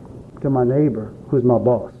my neighbor, who's my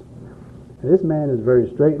boss. And this man is very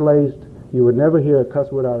straight-laced. You would never hear a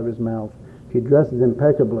cuss word out of his mouth. He dresses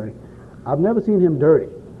impeccably. I've never seen him dirty.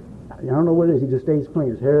 I don't know what it is. He just stays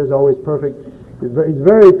clean. His hair is always perfect. He's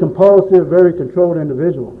very compulsive, very controlled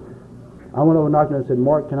individual. I went over and knocked on and said,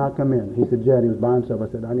 Mark, can I come in? He said, Jed. He was by himself. I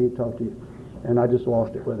said, I need to talk to you. And I just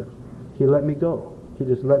lost it with him. He let me go. He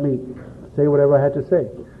just let me say whatever I had to say.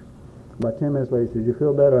 About 10 minutes later, he said, you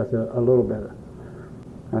feel better? I said, a little better.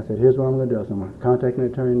 I said, here's what I'm going to do. So I'm going to contact an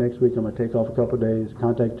attorney next week. I'm going to take off a couple of days,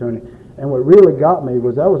 contact attorney. And what really got me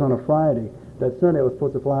was that was on a Friday. That Sunday I was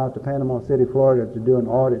supposed to fly out to Panama City, Florida to do an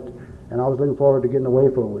audit. And I was looking forward to getting away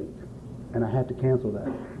for a week. And I had to cancel that.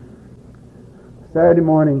 Saturday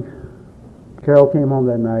morning, Carol came home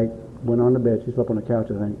that night, went on to bed. She slept on the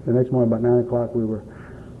couch, I think. The next morning, about 9 o'clock, we were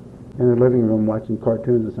in the living room watching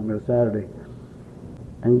cartoons or something. It was Saturday.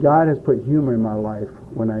 And God has put humor in my life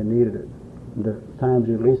when I needed it, the times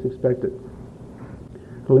you least expect it.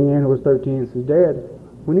 Leanne, who was 13, says, Dad,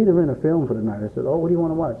 we need to rent a film for tonight. I said, oh, what do you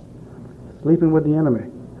want to watch? Sleeping with the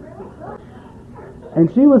Enemy.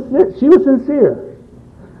 And she was sincere.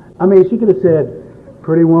 I mean, she could have said,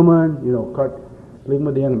 Pretty Woman, Sleeping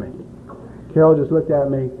with the Enemy. Carol just looked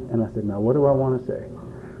at me, and I said, now, what do I want to say?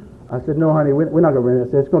 I said, no, honey, we're not going to rent it.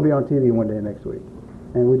 I said, it's going to be on TV one day next week.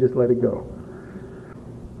 And we just let it go.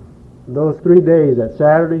 Those 3 days, that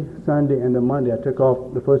Saturday, Sunday, and the Monday, I took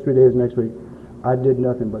off the first 3 days next week. I did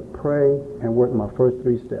nothing but pray and work my first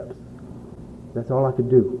 3 steps. That's all I could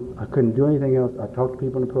do. I couldn't do anything else. I talked to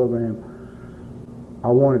people in the program. I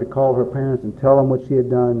wanted to call her parents and tell them what she had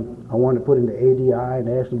done. I wanted to put it in the ADI, the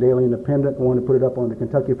National Daily Independent. I wanted to put it up on the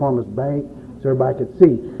Kentucky Farmers Bank so everybody could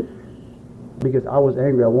see. Because I was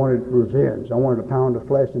angry. I wanted revenge. I wanted a pound of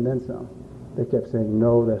flesh and then some. They kept saying,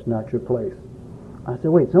 no, that's not your place. I said,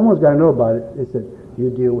 wait, someone's got to know about it. They said, you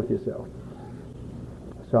deal with yourself.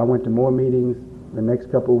 So I went to more meetings the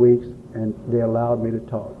next couple of weeks, and they allowed me to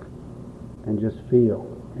talk and just feel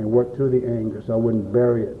and work through the anger so I wouldn't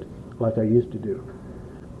bury it like I used to do.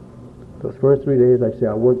 Those first 3 days, like I say,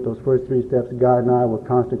 I worked those first 3 steps. God and I were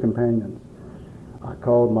constant companions. I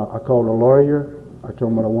called a lawyer. I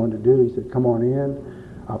told him what I wanted to do. He said, come on in.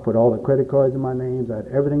 I put all the credit cards in my names. I had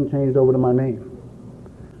everything changed over to my name.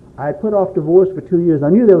 I had put off divorce for 2 years. I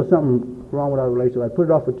knew there was something wrong with our relationship. I put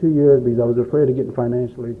it off for 2 years because I was afraid of getting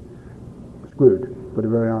financially screwed, to be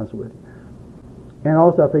very honest with you. And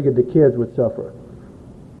also I figured the kids would suffer.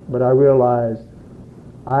 But I realized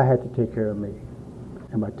I had to take care of me.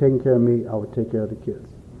 And by taking care of me, I would take care of the kids.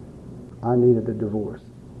 I needed a divorce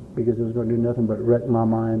because it was going to do nothing but wreck my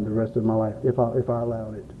mind the rest of my life if I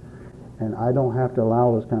allowed it. And I don't have to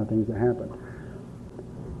allow those kind of things to happen.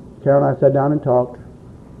 Carol and I sat down and talked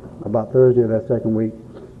about Thursday of that second week.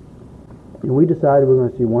 And we decided we were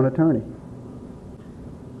going to see one attorney.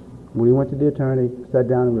 We went to the attorney, sat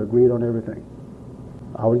down, and we agreed on everything.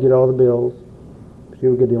 I would get all the bills. She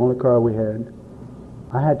would get the only car we had.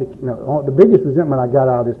 The biggest resentment I got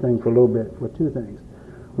out of this thing for a little bit were 2 things.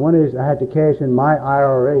 One is I had to cash in my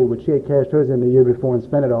IRA, which she had cashed hers in the year before and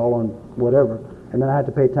spent it all on whatever, and then I had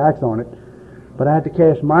to pay tax on it. But I had to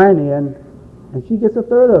cash mine in, and she gets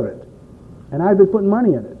 1/3 of it. And I'd been putting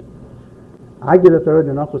money in it. I get 1/3,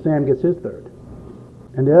 and Uncle Sam gets his 1/3.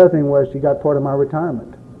 And the other thing was she got part of my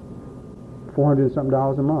retirement, $400 and something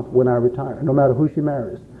a month when I retire, no matter who she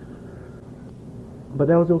marries. But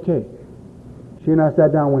that was okay. She and I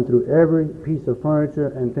sat down, went through every piece of furniture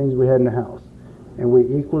and things we had in the house, and we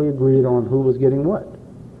equally agreed on who was getting what.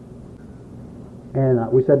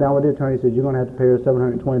 And we sat down with the attorney and said, you're going to have to pay her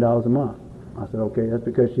 $720 a month. I said, okay, that's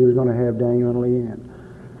because she was going to have Daniel and Leanne.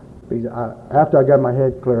 Because after I got my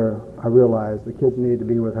head clear, I realized the kids needed to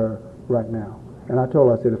be with her right now. And I told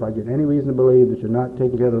her, I said, if I get any reason to believe that you're not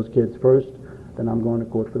taking care of those kids first, then I'm going to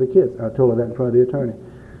court for the kids. I told her that in front of the attorney.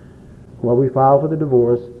 Well, we filed for the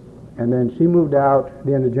divorce, and then she moved out at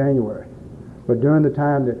the end of January. But during the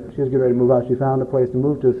time that she was getting ready to move out, she found a place to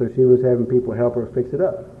move to, so she was having people help her fix it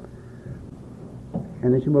up.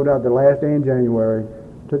 And then she moved out the last day in January,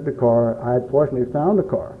 took the car. I had fortunately found a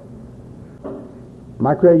car.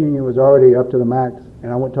 My credit union was already up to the max,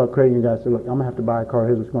 and I went to our credit union guy and said, look, I'm going to have to buy a car.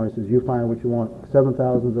 Here's what's going on. He says, you find what you want. 7,000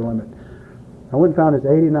 is the limit. I went and found this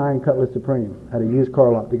 89 Cutlass Supreme at a used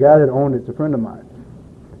car lot. The guy that owned it's a friend of mine.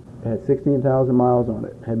 It had 16,000 miles on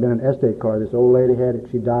it. It had been an estate car. This old lady had it.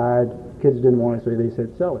 She died. Kids didn't want it, so they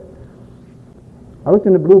said, sell it. I looked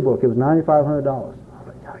in the blue book. It was $9,500. I was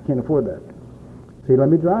like, God, I can't afford that. So he let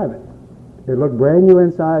me drive it. It looked brand new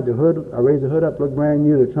inside. The hood, I raised the hood up, looked brand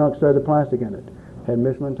new. The trunk started the plastic in it. Had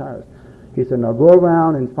Michelin tires. He said, now go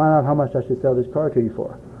around and find out how much I should sell this car to you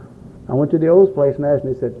for. I went to the O's place and asked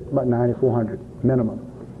him. He said, about $9,400 minimum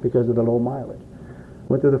because of the low mileage.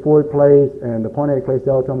 Went to the Ford place and the Pontiac place.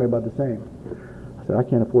 They all told me about the same. I said, I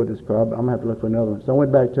can't afford this car. I'm going to have to look for another one. So I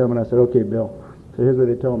went back to him and I said, okay, Bill. So here's what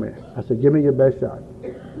they told me. I said, give me your best shot.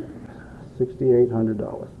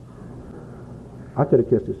 $6,800. I could have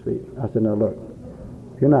kissed his feet. I said, now look,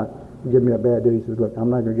 you're not giving me a bad deal. He says, look,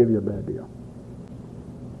 I'm not going to give you a bad deal.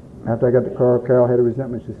 After I got the car, Carol had a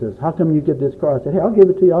resentment. She says, how come you get this car? I said, hey, I'll give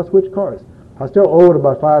it to you. I'll switch cars. I still owed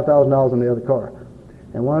about $5,000 on the other car.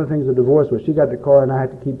 And one of the things of divorce was she got the car and I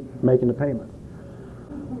had to keep making the payments.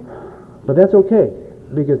 But that's okay,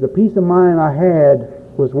 because the peace of mind I had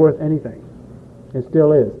was worth anything. It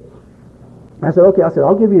still is. I said, okay. I said,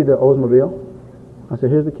 I'll give you the Oldsmobile. I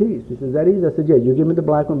said, here's the keys. She says, is that easy? I said, yeah, you give me the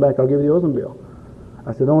black one back, I'll give you the Oldsmobile.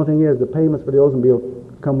 I said, the only thing is the payments for the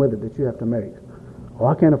Oldsmobile come with it that you have to make. Oh,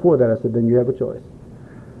 I can't afford that. I said, then you have a choice.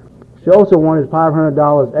 She also wanted $500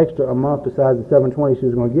 extra a month besides the $720 she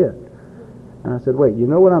was going to get. And I said, wait, you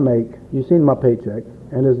know what I make? You've seen my paycheck,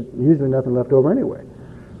 and there's usually nothing left over anyway.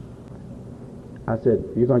 I said,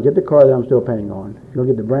 you're going to get the car that I'm still paying on. You'll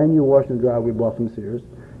get the brand new wash and dry we bought from Sears.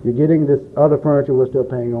 You're getting this other furniture we're still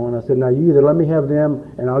paying on. I said, now you either let me have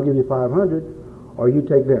them and I'll give you $500, or you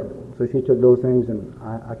take them. So she took those things, and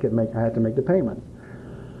I had to make the payments.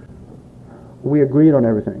 We agreed on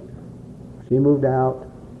everything. She moved out,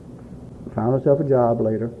 found herself a job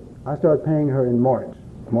later. I started paying her in March.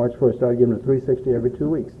 March 1st, started giving her $360 every 2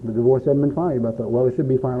 weeks. The divorce hadn't been final, but I thought, well, it should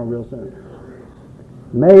be final real soon.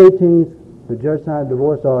 May 18th, the judge signed a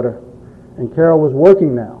divorce order, and Carol was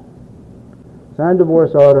working now. Signed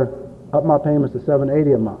divorce order, up my payments to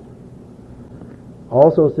 $780 a month.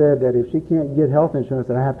 Also said that if she can't get health insurance,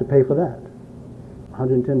 then I have to pay for that.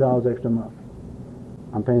 $110 extra a month.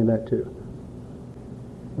 I'm paying that too.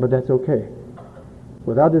 But that's okay.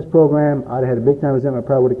 Without this program, I'd have had a big time resentment. I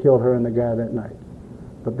probably would have killed her and the guy that night.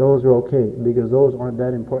 But those are okay, because those aren't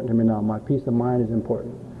that important to me now. My peace of mind is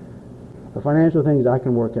important. The financial things I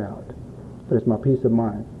can work out, but it's my peace of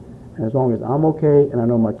mind. And as long as I'm okay and I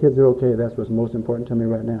know my kids are okay, that's what's most important to me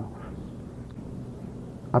right now.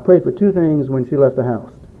 I prayed for two things when she left the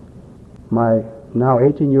house. My now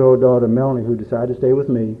 18-year-old daughter, Melanie, who decided to stay with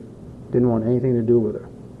me, didn't want anything to do with her.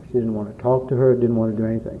 She didn't want to talk to her, didn't want to do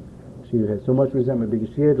anything. She had so much resentment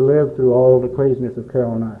because she had lived through all the craziness of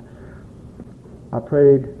Carol and I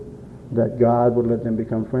prayed that God would let them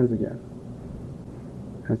become friends again.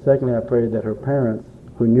 And secondly, I prayed that her parents,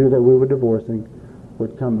 who knew that we were divorcing,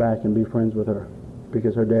 would come back and be friends with her,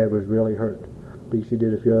 because her dad was really hurt because she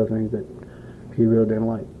did a few other things that he really didn't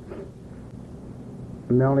like.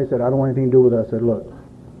 And Melanie said, I don't want anything to do with her. I said, look,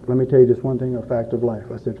 let me tell you just one thing, a fact of life.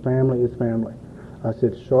 I said, family is family. I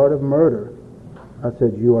said, short of murder, I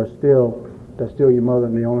said, that's still your mother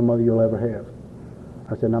and the only mother you'll ever have.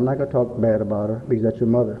 I said, I'm not going to talk bad about her because that's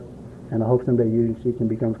your mother. And I hope someday you and she can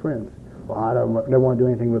become friends. Well, I never want to do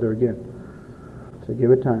anything with her again. So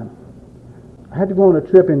give it time. I had to go on a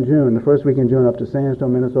trip in June, the first week in June, up to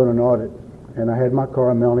Sandstone, Minnesota, on audit. And I had my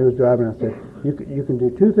car, and Melanie was driving. I said, you can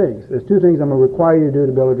do two things. There's two things I'm going to require you to do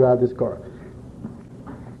to be able to drive this car.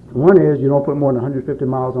 One is you don't put more than 150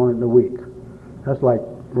 miles on it in a week. That's like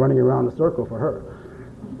running around the circle for her.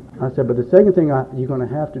 I said, but the second thing you're going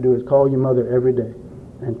to have to do is call your mother every day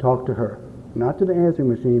and talk to her. Not to the answering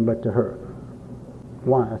machine, but to her.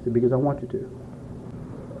 Why? I said, because I want you to.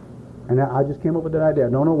 And I just came up with that idea.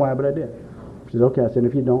 I don't know why, but I did. She said, okay. I said,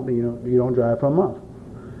 if you don't, you don't drive for a month.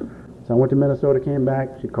 So I went to Minnesota, came back.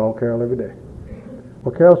 She called Carol every day.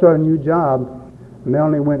 Well, Carol started a new job.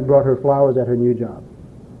 Melanie went and brought her flowers at her new job.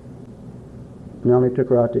 Melanie took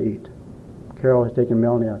her out to eat. Carol has taken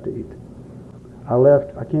Melanie out to eat.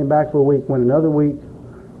 I came back for a week, went another week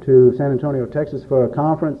to San Antonio, Texas for a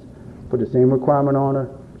conference. put the same requirement on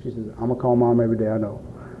her. She says, I'm going to call Mom every day I know.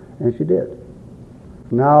 And she did.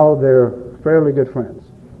 Now they're fairly good friends.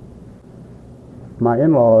 My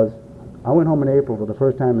in-laws, I went home in April for the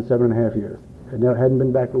first time in 7.5 years. Hadn't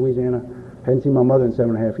been back to Louisiana, hadn't seen my mother in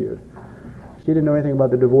 7.5 years. She didn't know anything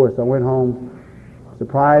about the divorce. I went home,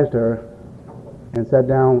 surprised her, and sat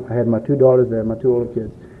down. I had my 2 daughters there, my 2 older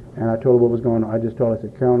kids, and I told her what was going on. I just told her, I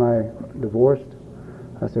said, Carol and I divorced.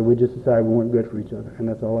 I said, we just decided we weren't good for each other, and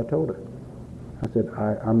that's all I told her. I said,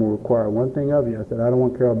 I'm going to require one thing of you. I said, I don't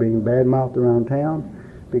want Carol being bad-mouthed around town,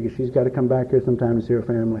 because she's got to come back here sometime to see her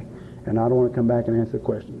family, and I don't want to come back and answer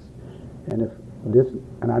questions. And if this,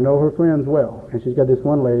 and I know her friends well, and she's got this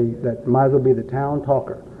one lady that might as well be the town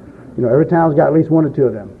talker. You know, every town's got at least 1 or 2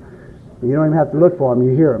 of them. You don't even have to look for them,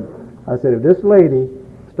 you hear them. I said, if this lady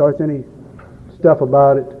starts any stuff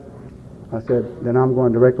about it, I said, then I'm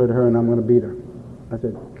going directly to her and I'm going to beat her. I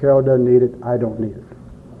said, Carol doesn't need it, I don't need it.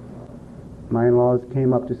 My in-laws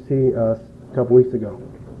came up to see us a couple weeks ago.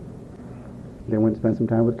 They went and spent some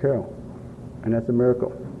time with Carol, and that's a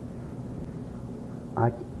miracle.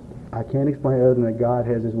 I can't explain other than that God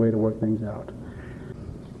has His way to work things out.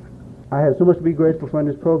 I have so much to be grateful for in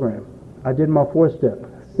this program. I did my 4th step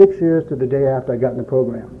 6 years to the day after I got in the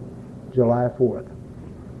program, July 4th,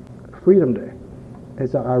 Freedom Day.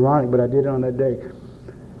 It's ironic, but I did it on that day.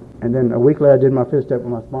 And then a week later, I did my 5th step with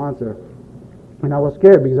my sponsor, and I was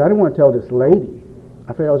scared because I didn't want to tell this lady.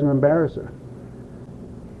 I figured I was going to embarrass her.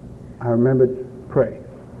 I remembered pray.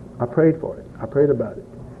 I prayed for it. I prayed about it.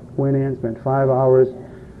 Went in, spent 5 hours.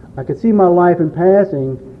 I could see my life in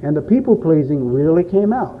passing, and the people-pleasing really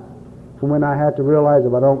came out. From when I had to realize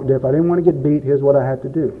if I didn't want to get beat, here's what I had to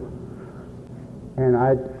do. And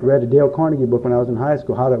I read a Dale Carnegie book when I was in high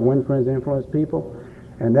school, How to Win Friends and Influence People,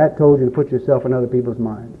 and that told you to put yourself in other people's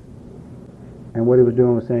minds. And what he was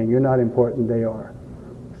doing was saying, you're not important, they are.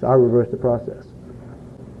 So I reversed the process.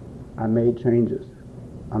 I made changes.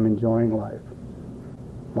 I'm enjoying life.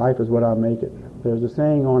 Life is what I'll make it. There's a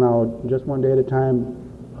saying on our Just One Day at a Time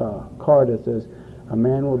card that says, a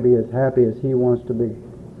man will be as happy as he wants to be.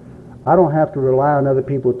 I don't have to rely on other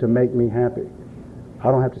people to make me happy. I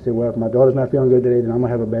don't have to say, well, if my daughter's not feeling good today, then I'm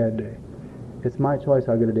going to have a bad day. It's my choice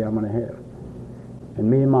how good a day I'm going to have. And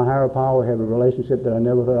me and my higher power have a relationship that I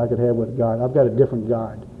never thought I could have with God. I've got a different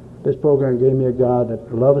God. This program gave me a God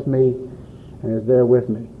that loves me and is there with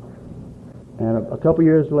me. And a couple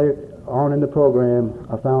years later on in the program,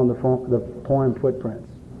 I found the poem Footprints.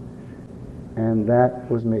 And that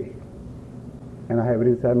was me. And I have it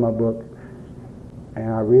inside my book. And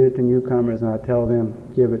I read it to newcomers and I tell them,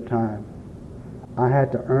 give it time. I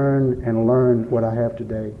had to earn and learn what I have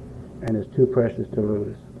today, and it's too precious to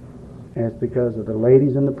lose. And it's because of the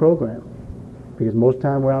ladies in the program. Because most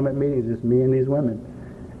time where I'm at meetings, it's me and these women.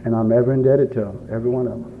 And I'm ever indebted to them, every one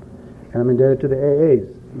of them. And I'm indebted to the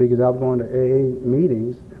AAs, because I've gone to AA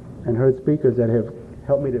meetings and heard speakers that have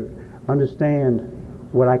helped me to understand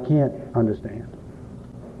what I can't understand,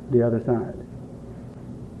 the other side.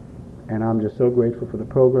 And I'm just so grateful for the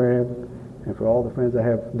program and for all the friends I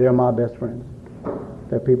have. They're my best friends.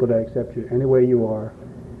 They're people that accept you any way you are,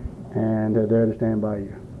 and they're there to stand by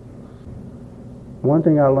you. One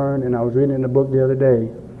thing I learned, and I was reading in the book the other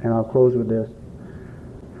day, and I'll close with this.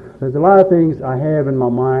 There's a lot of things I have in my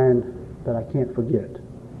mind that I can't forget.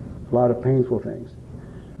 A lot of painful things.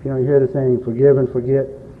 You know, you hear the saying, forgive and forget.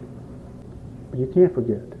 You can't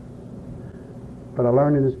forget. But I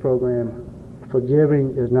learned in this program,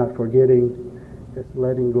 forgiving is not forgetting, it's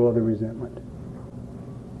letting go of the resentment.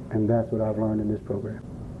 And that's what I've learned in this program.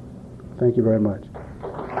 Thank you very much.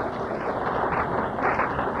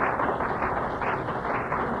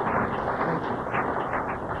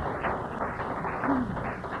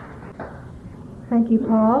 Thank you,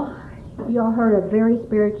 Paul. You all heard a very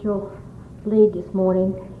spiritual lead this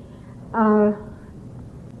morning.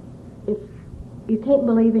 If you can't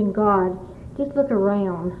believe in God, just look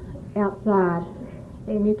around outside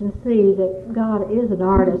and you can see that God is an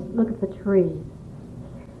artist. Look at the trees,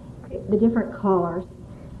 the different colors.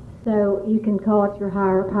 So you can call it your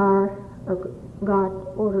higher power or God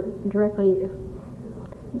order directly,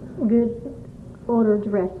 good order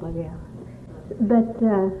directly, yeah. But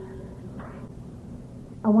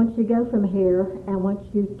I want you to go from here, and I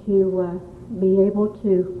want you to be able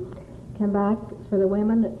to come back for the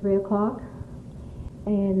women at 3 o'clock.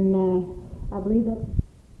 And I believe that's